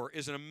 4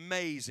 is an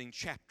amazing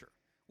chapter.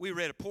 We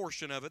read a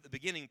portion of it, the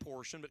beginning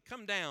portion, but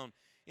come down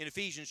in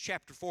Ephesians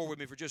chapter 4 with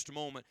me for just a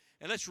moment,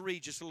 and let's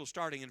read just a little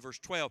starting in verse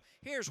 12.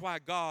 Here's why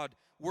God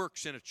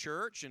works in a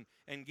church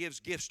and gives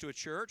gifts to a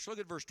church. Look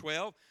at verse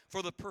 12.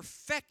 For the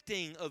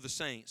perfecting of the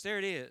saints, there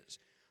it is,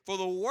 for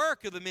the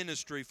work of the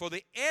ministry, for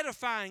the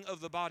edifying of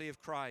the body of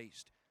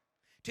Christ,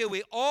 till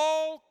we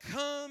all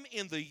come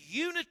in the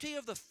unity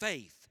of the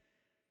faith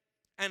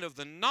and of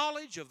the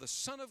knowledge of the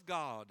Son of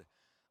God,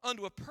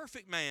 unto a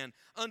perfect man,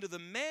 unto the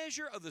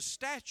measure of the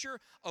stature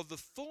of the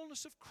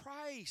fullness of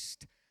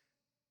Christ.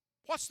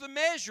 What's the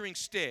measuring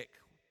stick?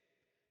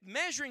 The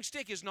measuring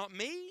stick is not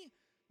me.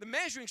 The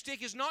measuring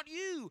stick is not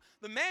you.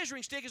 The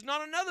measuring stick is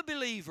not another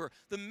believer.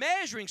 The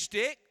measuring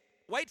stick,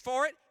 wait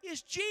for it,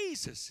 is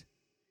Jesus.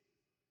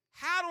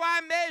 How do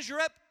I measure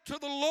up to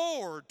the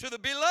Lord, to the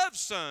beloved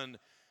Son,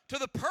 to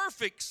the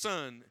perfect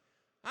Son?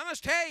 I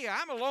must tell you,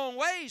 I'm a long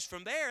ways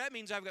from there. That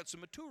means I've got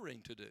some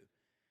maturing to do.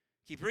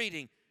 Keep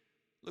reading.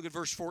 Look at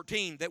verse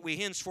 14. That we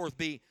henceforth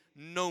be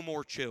no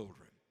more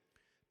children,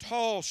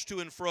 tossed to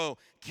and fro,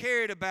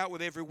 carried about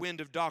with every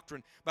wind of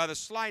doctrine, by the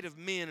sleight of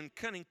men and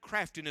cunning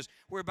craftiness,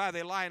 whereby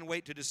they lie in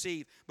wait to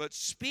deceive. But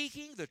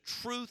speaking the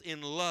truth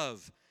in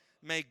love,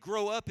 may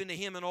grow up into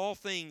him in all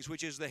things,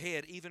 which is the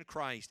head, even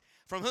Christ,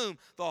 from whom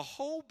the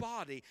whole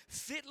body,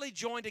 fitly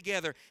joined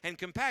together and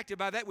compacted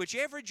by that which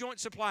every joint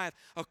supplieth,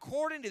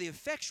 according to the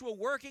effectual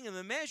working in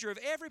the measure of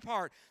every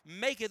part,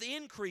 maketh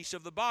increase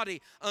of the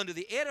body unto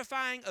the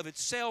edifying of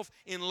itself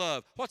in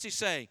love. What's he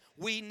saying?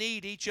 We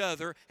need each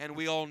other, and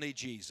we all need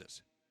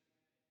Jesus.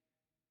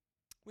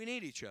 We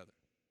need each other.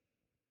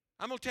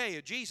 I'm going to tell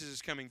you, Jesus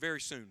is coming very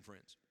soon,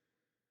 friends.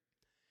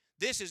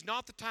 This is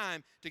not the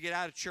time to get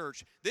out of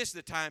church. This is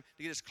the time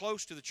to get as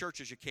close to the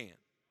church as you can.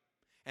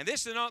 And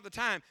this is not the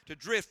time to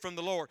drift from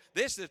the Lord.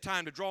 This is the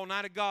time to draw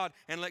nigh to God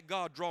and let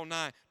God draw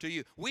nigh to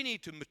you. We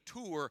need to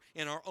mature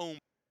in our own.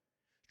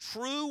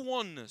 True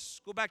oneness,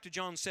 go back to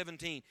John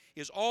 17,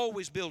 is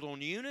always built on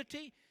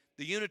unity,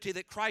 the unity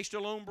that Christ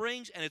alone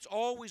brings, and it's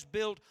always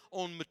built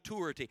on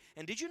maturity.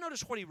 And did you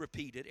notice what he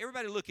repeated?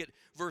 Everybody look at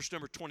verse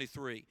number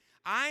 23.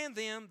 I and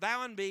them,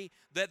 thou and me,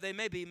 that they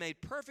may be made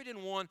perfect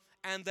in one,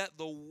 and that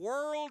the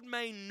world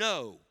may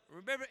know.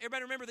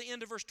 Everybody remember the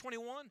end of verse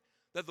 21?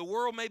 That the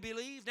world may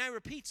believe. Now he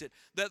repeats it.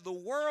 That the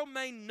world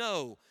may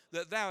know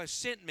that thou hast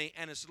sent me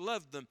and hast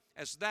loved them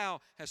as thou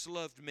hast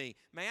loved me.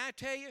 May I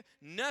tell you,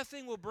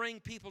 nothing will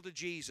bring people to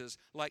Jesus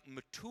like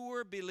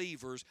mature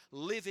believers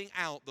living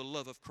out the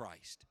love of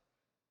Christ.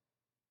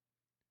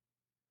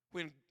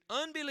 When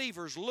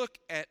unbelievers look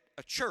at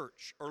a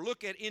church or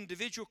look at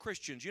individual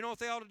Christians, you know what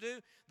they ought to do?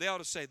 They ought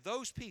to say,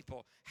 those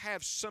people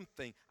have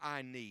something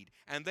I need.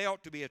 And they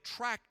ought to be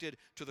attracted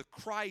to the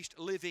Christ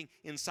living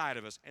inside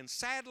of us. And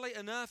sadly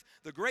enough,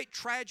 the great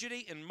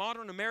tragedy in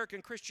modern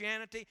American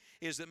Christianity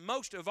is that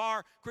most of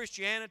our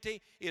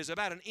Christianity is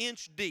about an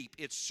inch deep.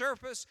 It's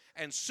surface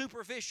and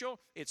superficial.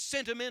 It's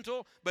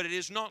sentimental, but it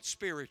is not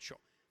spiritual.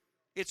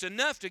 It's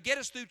enough to get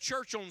us through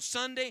church on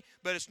Sunday,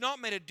 but it's not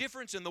made a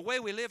difference in the way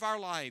we live our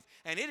life.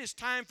 And it is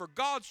time for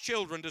God's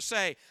children to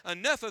say,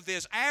 enough of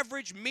this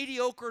average,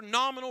 mediocre,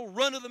 nominal,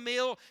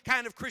 run-of-the-mill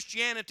kind of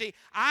Christianity.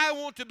 I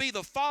want to be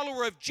the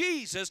follower of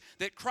Jesus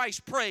that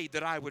Christ prayed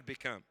that I would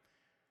become.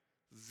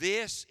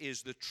 This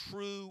is the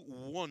true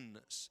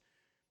oneness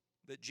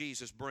that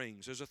Jesus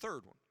brings. There's a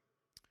third one.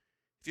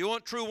 If you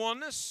want true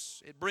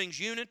oneness, it brings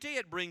unity,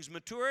 it brings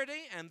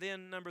maturity, and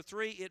then number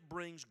 3, it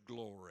brings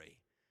glory.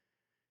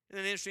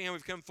 Isn't it interesting how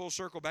we've come full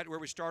circle back to where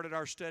we started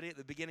our study at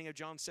the beginning of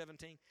John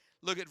 17?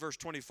 Look at verse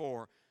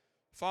 24.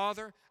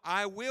 Father,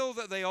 I will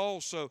that they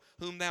also,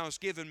 whom thou hast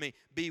given me,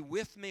 be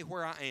with me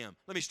where I am.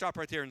 Let me stop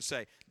right there and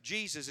say,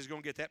 Jesus is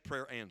going to get that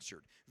prayer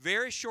answered.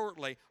 Very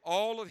shortly,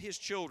 all of his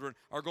children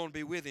are going to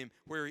be with him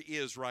where he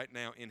is right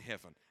now in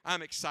heaven.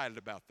 I'm excited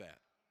about that.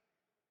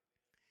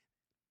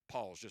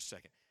 Pause just a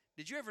second.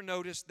 Did you ever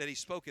notice that he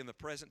spoke in the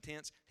present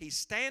tense? He's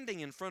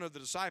standing in front of the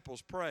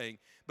disciples praying,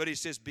 but he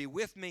says, be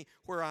with me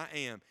where I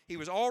am. He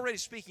was already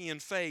speaking in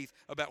faith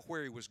about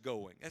where he was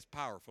going. That's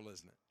powerful,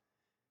 isn't it?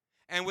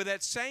 And with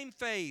that same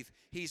faith,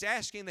 he's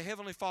asking the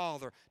Heavenly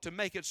Father to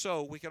make it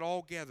so we could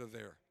all gather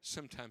there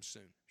sometime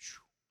soon.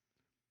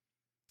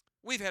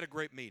 We've had a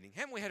great meeting.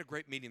 Haven't we had a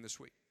great meeting this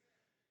week?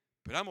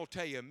 But I'm going to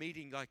tell you, a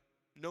meeting like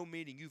no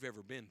meeting you've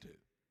ever been to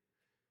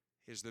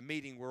is the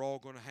meeting we're all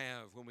going to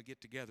have when we get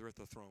together at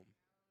the throne.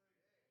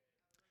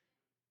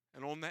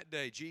 And on that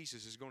day,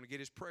 Jesus is going to get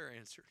his prayer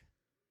answered.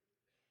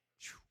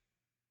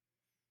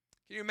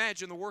 Can you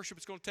imagine the worship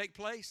that's going to take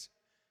place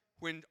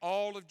when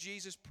all of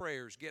Jesus'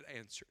 prayers get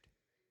answered?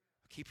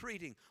 Keep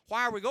reading.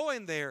 Why are we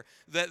going there?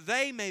 That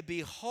they may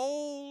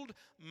behold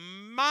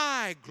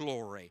my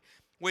glory,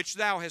 which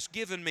thou hast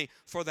given me,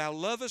 for thou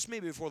lovest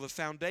me before the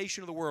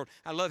foundation of the world.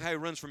 I love how he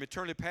runs from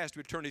eternity past to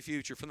eternity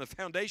future, from the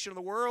foundation of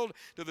the world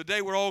to the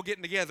day we're all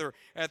getting together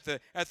at the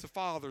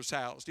Father's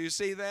house. Do you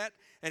see that?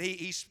 And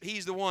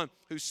he's the one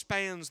who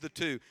spans the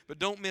two. But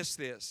don't miss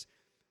this.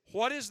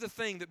 What is the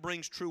thing that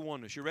brings true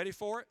oneness? You ready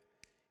for it?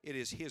 It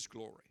is his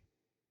glory.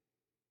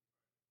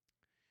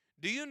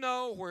 Do you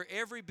know where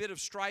every bit of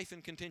strife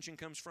and contention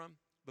comes from?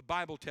 The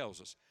Bible tells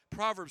us.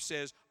 Proverbs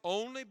says,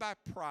 only by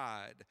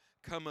pride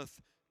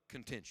cometh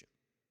contention.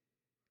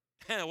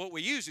 And what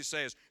we usually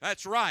say is,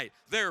 that's right,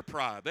 their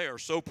pride. They are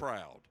so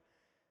proud.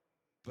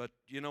 But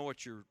you know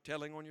what you're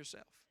telling on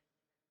yourself?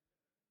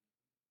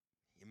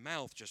 Your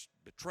mouth just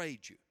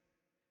betrayed you.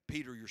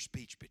 Peter, your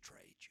speech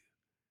betrayed you.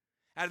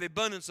 Out of the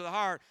abundance of the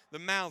heart, the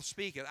mouth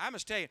speaketh. I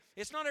must tell you,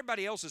 it's not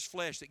everybody else's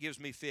flesh that gives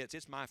me fits.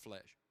 It's my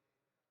flesh.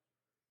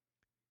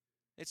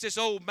 It's this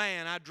old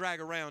man I drag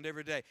around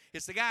every day.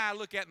 It's the guy I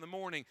look at in the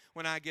morning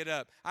when I get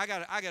up. I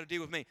got to deal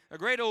with me. A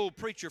great old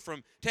preacher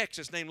from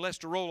Texas named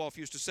Lester Roloff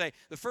used to say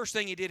the first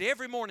thing he did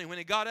every morning when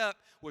he got up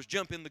was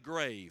jump in the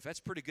grave.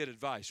 That's pretty good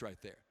advice right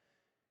there.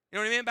 You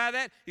know what I mean by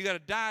that? You got to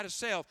die to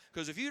self,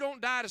 because if you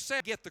don't die to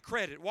self, get the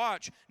credit.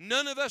 Watch,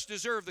 none of us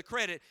deserve the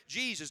credit.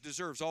 Jesus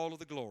deserves all of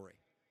the glory.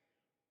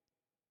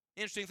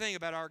 Interesting thing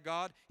about our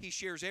God, he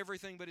shares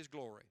everything but his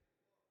glory.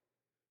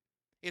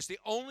 It's the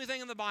only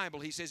thing in the Bible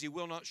he says he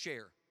will not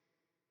share.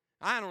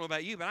 I don't know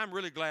about you, but I'm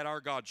really glad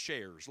our God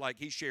shares. Like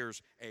he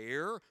shares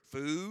air,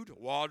 food,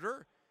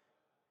 water.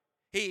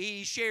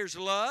 He shares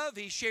love.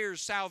 He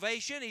shares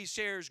salvation. He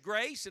shares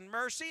grace and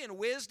mercy and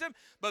wisdom.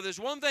 But there's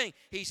one thing.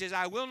 He says,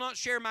 I will not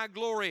share my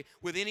glory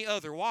with any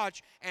other.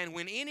 Watch. And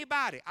when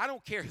anybody, I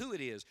don't care who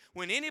it is,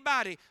 when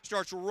anybody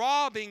starts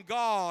robbing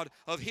God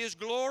of his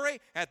glory,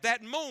 at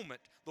that moment,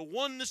 the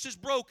oneness is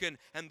broken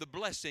and the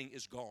blessing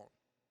is gone.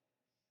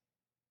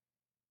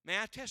 May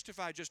I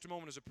testify just a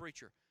moment as a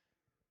preacher?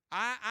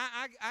 I'm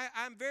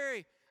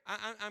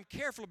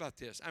careful about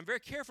this. I'm very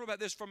careful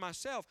about this for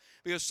myself,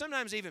 because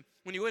sometimes even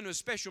when you go into a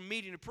special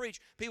meeting to preach,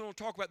 people want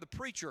to talk about the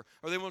preacher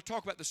or they want to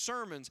talk about the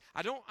sermons.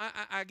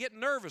 I get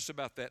nervous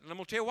about that, and I'm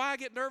going to tell you why I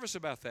get nervous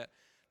about that.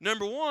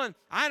 Number one,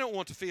 I don't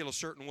want to feel a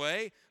certain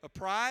way of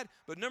pride.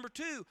 But number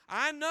two,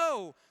 I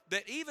know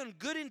that even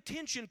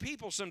good-intentioned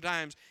people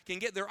sometimes can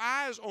get their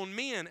eyes on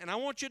men. And I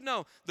want you to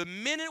know, the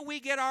minute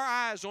we get our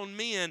eyes on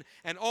men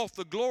and off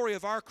the glory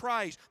of our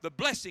Christ, the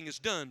blessing is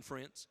done,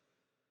 friends.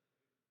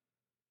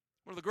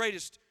 One of the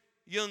greatest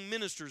young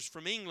ministers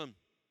from England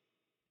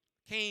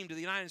came to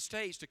the United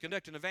States to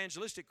conduct an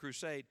evangelistic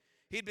crusade.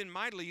 He'd been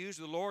mightily used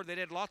of the Lord. They'd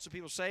had lots of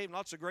people saved,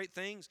 lots of great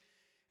things.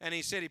 And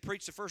he said he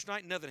preached the first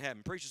night, nothing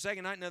happened. Preached the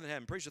second night, nothing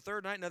happened. Preached the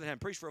third night, nothing happened.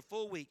 Preached for a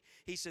full week.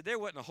 He said there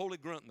wasn't a holy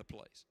grunt in the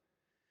place.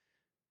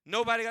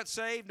 Nobody got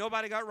saved.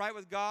 Nobody got right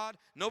with God.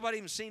 Nobody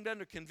even seemed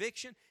under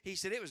conviction. He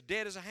said it was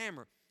dead as a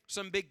hammer.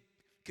 Some big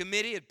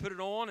committee had put it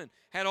on and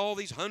had all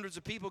these hundreds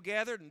of people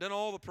gathered and done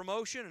all the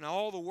promotion and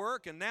all the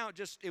work, and now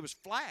it was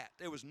flat.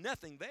 There was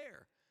nothing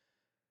there.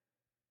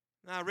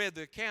 And I read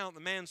the account.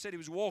 The man said he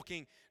was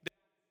walking down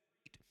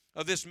the street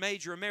of this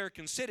major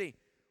American city,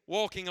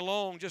 walking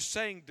along just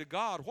saying to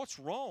God, what's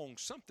wrong?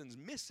 Something's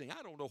missing.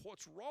 I don't know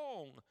what's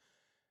wrong.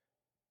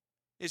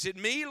 Is it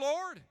me,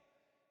 Lord?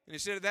 And he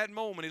said at that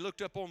moment, he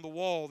looked up on the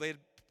wall. They had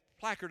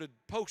placarded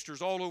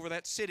posters all over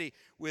that city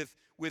with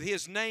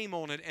his name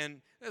on it,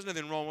 and there's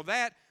nothing wrong with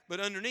that,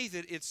 but underneath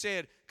it, it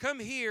said, come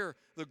here,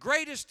 the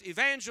greatest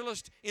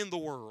evangelist in the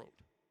world.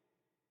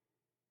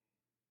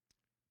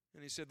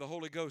 And he said, the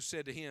Holy Ghost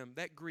said to him,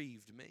 that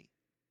grieved me.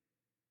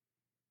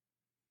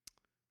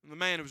 And the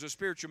man, who was a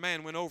spiritual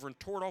man, went over and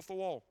tore it off the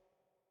wall.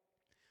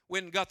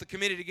 Went and got the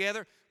committee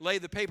together,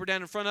 laid the paper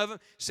down in front of him,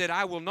 said,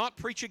 I will not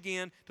preach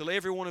again till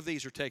every one of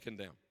these are taken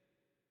down.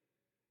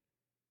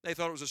 They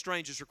thought it was the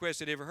strangest request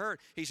they'd ever heard.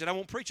 He said, I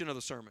won't preach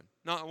another sermon.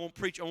 No, I won't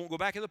go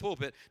back in the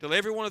pulpit till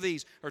every one of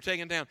these are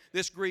taken down.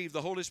 This grieved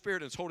the Holy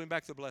Spirit, and it's holding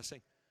back the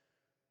blessing.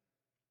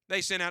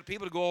 They sent out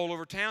people to go all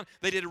over town.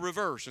 They did a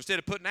reverse. Instead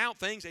of putting out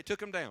things, they took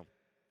them down.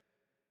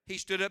 He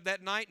stood up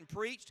that night and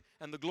preached,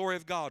 and the glory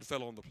of God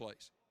fell on the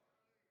place.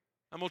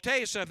 I'm going to tell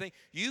you something.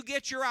 You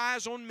get your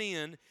eyes on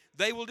men,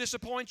 they will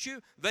disappoint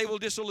you, they will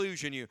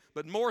disillusion you.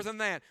 But more than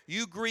that,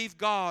 you grieve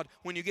God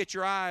when you get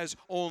your eyes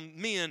on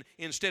men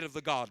instead of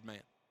the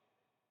God-man.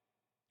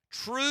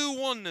 True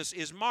oneness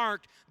is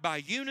marked by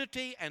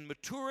unity and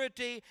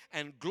maturity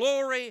and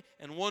glory,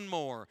 and one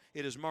more,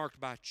 it is marked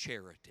by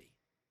charity.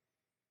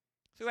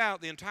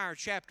 Throughout the entire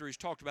chapter, he's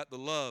talked about the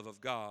love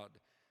of God.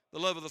 The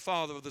love of the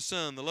Father for the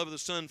Son, the love of the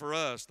Son for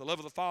us, the love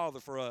of the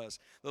Father for us,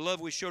 the love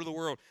we show to the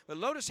world. But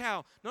notice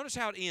how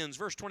it ends,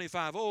 verse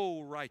 25,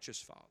 O righteous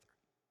Father,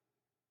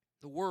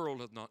 the world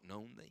hath not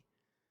known thee.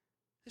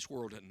 This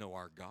world doesn't know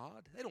our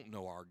God. They don't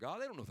know our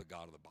God. They don't know the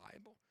God of the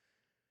Bible.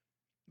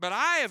 But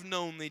I have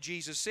known thee,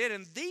 Jesus said,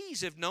 and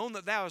these have known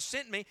that thou hast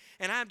sent me,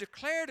 and I have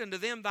declared unto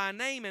them thy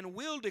name, and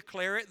will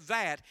declare it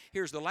that.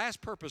 Here's the last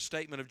purpose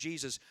statement of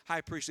Jesus'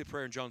 high priestly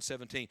prayer in John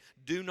 17.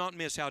 Do not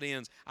miss how it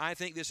ends. I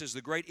think this is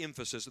the great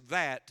emphasis,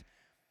 that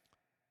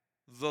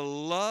the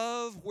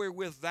love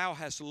wherewith thou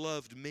hast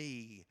loved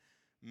me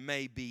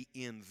may be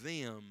in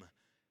them,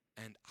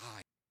 and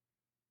I.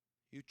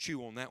 You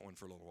chew on that one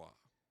for a little while.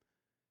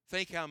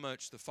 Think how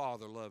much the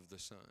Father loved the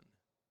Son.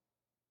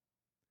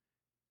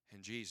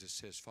 And Jesus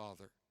says,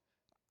 Father,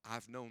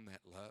 I've known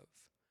that love.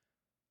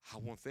 I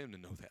want them to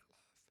know that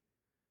love.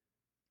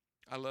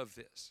 I love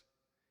this.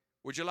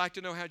 Would you like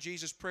to know how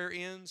Jesus' prayer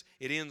ends?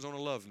 It ends on a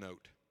love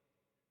note.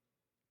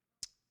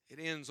 It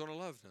ends on a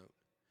love note.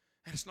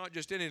 And it's not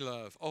just any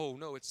love. Oh,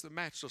 no, it's the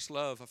matchless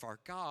love of our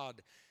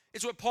God.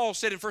 It's what Paul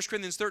said in 1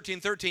 Corinthians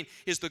 13:13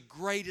 is the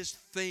greatest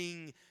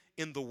thing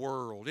in the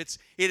world. It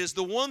is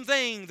the one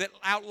thing that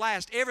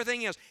outlasts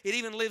everything else. It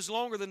even lives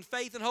longer than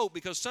faith and hope,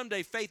 because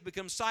someday faith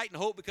becomes sight and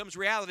hope becomes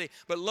reality,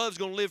 but love's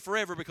going to live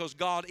forever because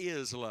God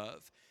is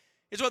love.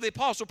 It's what the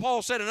Apostle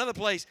Paul said in another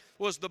place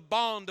was the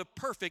bond of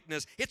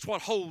perfectness. It's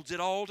what holds it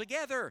all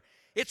together.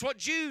 It's what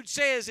Jude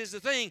says is the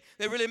thing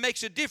that really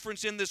makes a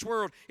difference in this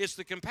world. It's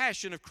the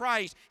compassion of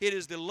Christ. It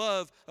is the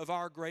love of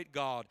our great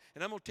God.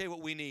 And I'm going to tell you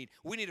what we need.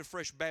 We need a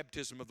fresh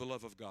baptism of the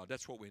love of God.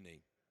 That's what we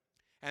need.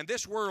 And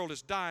this world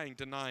is dying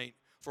tonight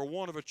for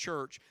want of a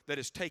church that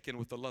is taken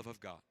with the love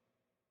of God.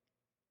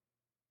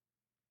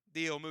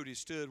 D.L. Moody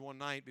stood one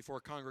night before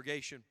a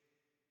congregation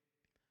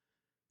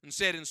and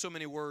said in so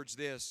many words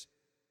this: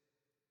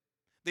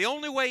 the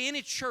only way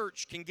any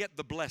church can get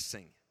the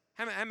blessing.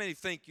 How many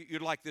think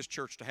you'd like this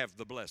church to have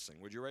the blessing?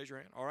 Would you raise your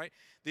hand? All right.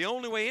 The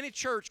only way any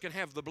church can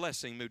have the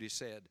blessing, Moody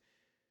said,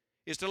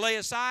 is to lay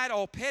aside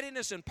all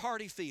pettiness and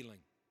party feeling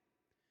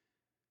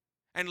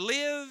and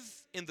live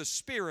in the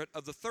spirit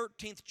of the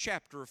 13th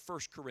chapter of 1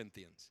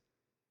 Corinthians.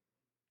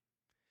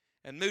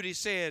 And Moody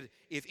said,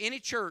 if any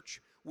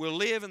church will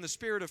live in the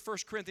spirit of 1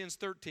 Corinthians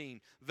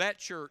 13, that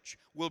church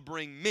will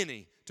bring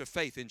many to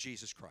faith in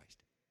Jesus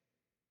Christ.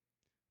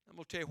 I'm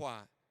going to tell you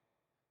why.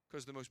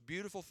 Because the most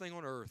beautiful thing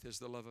on earth is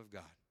the love of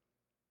God.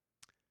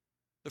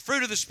 The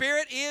fruit of the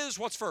Spirit is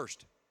what's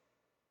first?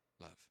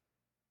 Love.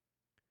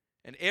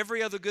 And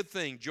every other good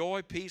thing,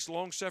 joy, peace,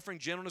 long-suffering,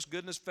 gentleness,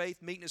 goodness,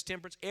 faith, meekness,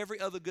 temperance, every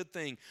other good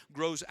thing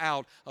grows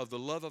out of the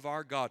love of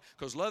our God.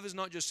 Because love is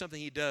not just something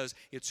He does,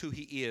 it's who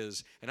He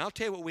is. And I'll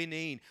tell you what we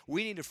need.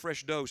 We need a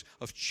fresh dose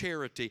of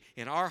charity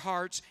in our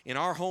hearts, in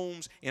our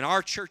homes, in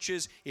our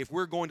churches, if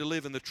we're going to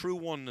live in the true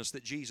oneness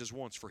that Jesus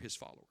wants for His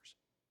followers.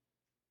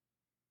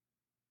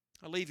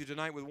 I'll leave you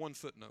tonight with one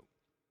footnote.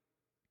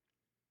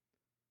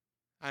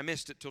 I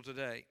missed it till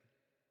today.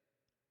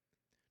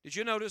 Did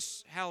you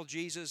notice how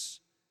Jesus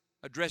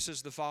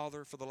addresses the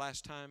Father for the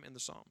last time in the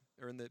psalm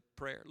or in the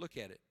prayer? Look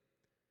at it.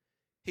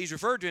 He's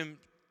referred to Him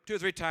 2 or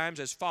 3 times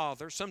as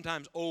Father,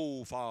 sometimes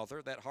O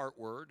Father, that heart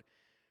word.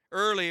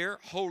 Earlier,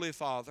 Holy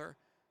Father.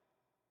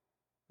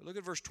 But look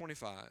at verse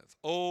 25.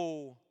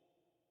 Oh,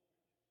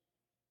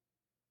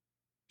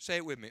 say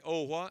it with me.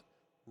 Oh, what?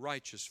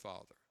 Righteous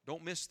Father.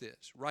 Don't miss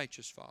this.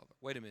 Righteous Father.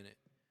 Wait a minute.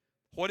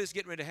 What is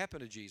getting ready to happen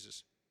to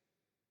Jesus?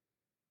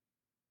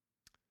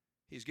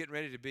 He's getting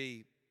ready to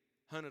be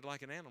hunted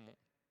like an animal.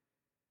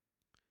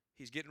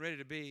 He's getting ready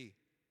to be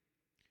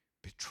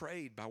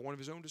betrayed by one of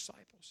his own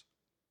disciples.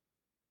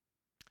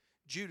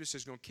 Judas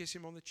is going to kiss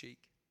him on the cheek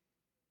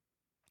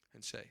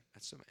and say,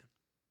 that's the man.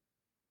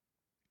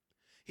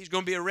 He's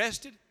going to be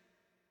arrested.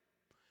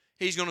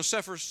 He's going to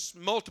suffer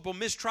multiple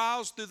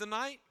mistrials through the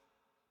night.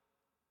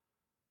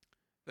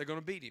 They're going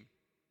to beat him.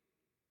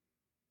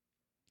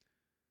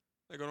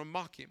 They're going to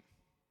mock him.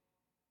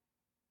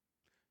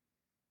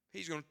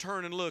 He's going to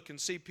turn and look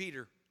and see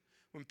Peter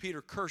when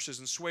Peter curses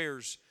and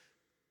swears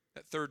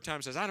that third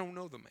time, says, I don't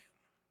know the man.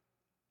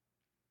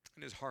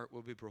 And his heart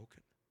will be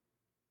broken.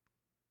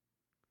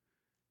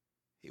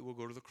 He will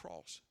go to the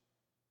cross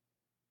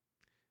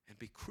and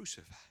be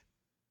crucified.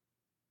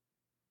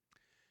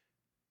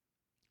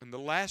 And the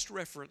last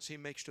reference he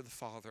makes to the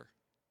Father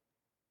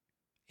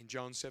in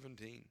John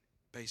 17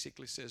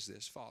 basically says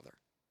this, Father,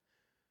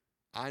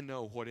 I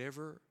know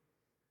whatever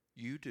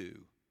you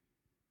do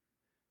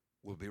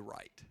will be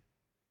right.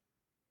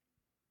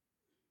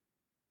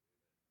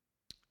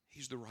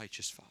 He's the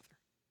righteous Father.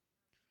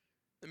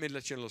 Let me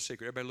let you in a little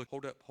secret. Everybody look,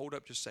 hold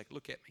up just a second.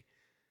 Look at me.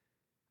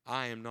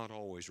 I am not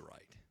always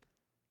right.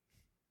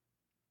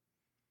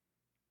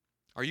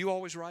 Are you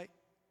always right?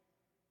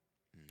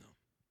 No.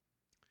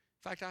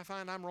 In fact, I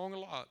find I'm wrong a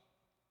lot.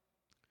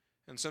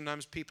 And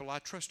sometimes people I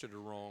trusted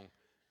are wrong.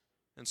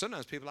 And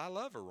sometimes people I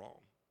love are wrong.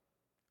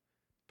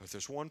 But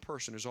there's one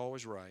person who's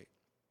always right.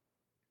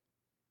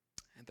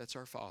 And that's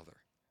our Father.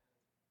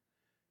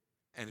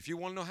 And if you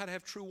want to know how to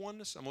have true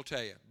oneness, I'm going to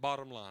tell you,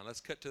 bottom line. Let's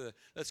cut to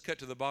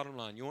the bottom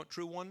line. You want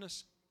true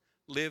oneness?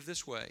 Live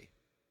this way.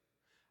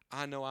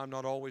 I know I'm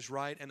not always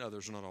right and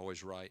others are not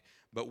always right,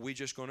 but we're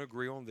just going to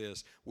agree on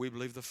this. We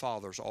believe the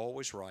Father's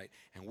always right,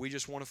 and we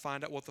just want to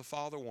find out what the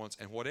Father wants.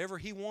 And whatever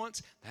He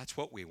wants, that's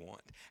what we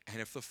want.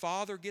 And if the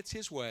Father gets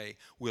His way,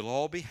 we'll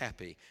all be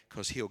happy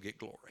because He'll get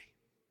glory.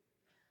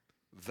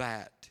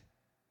 That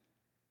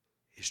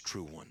is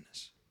true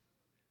oneness.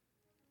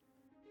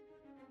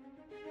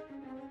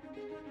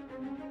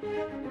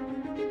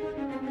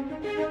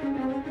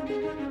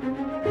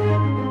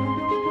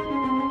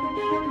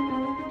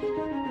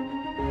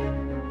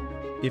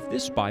 If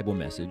this Bible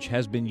message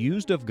has been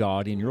used of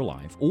God in your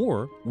life,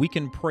 or we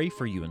can pray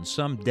for you in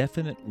some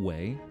definite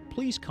way,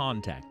 please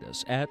contact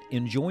us at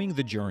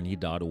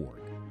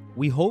enjoyingthejourney.org.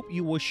 We hope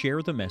you will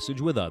share the message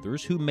with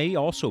others who may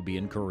also be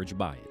encouraged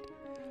by it.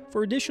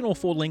 For additional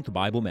full-length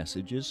Bible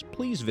messages,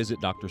 please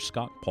visit Dr.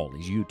 Scott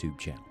Pauley's YouTube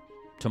channel.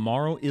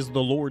 Tomorrow is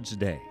the Lord's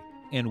Day,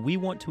 and we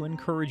want to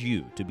encourage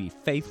you to be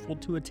faithful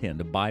to attend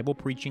a Bible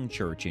preaching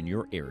church in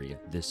your area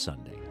this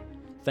Sunday.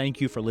 Thank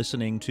you for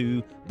listening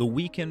to the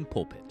Weekend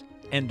Pulpit.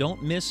 And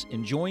don't miss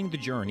Enjoying the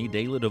Journey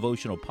Daily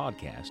Devotional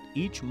Podcast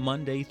each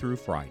Monday through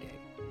Friday.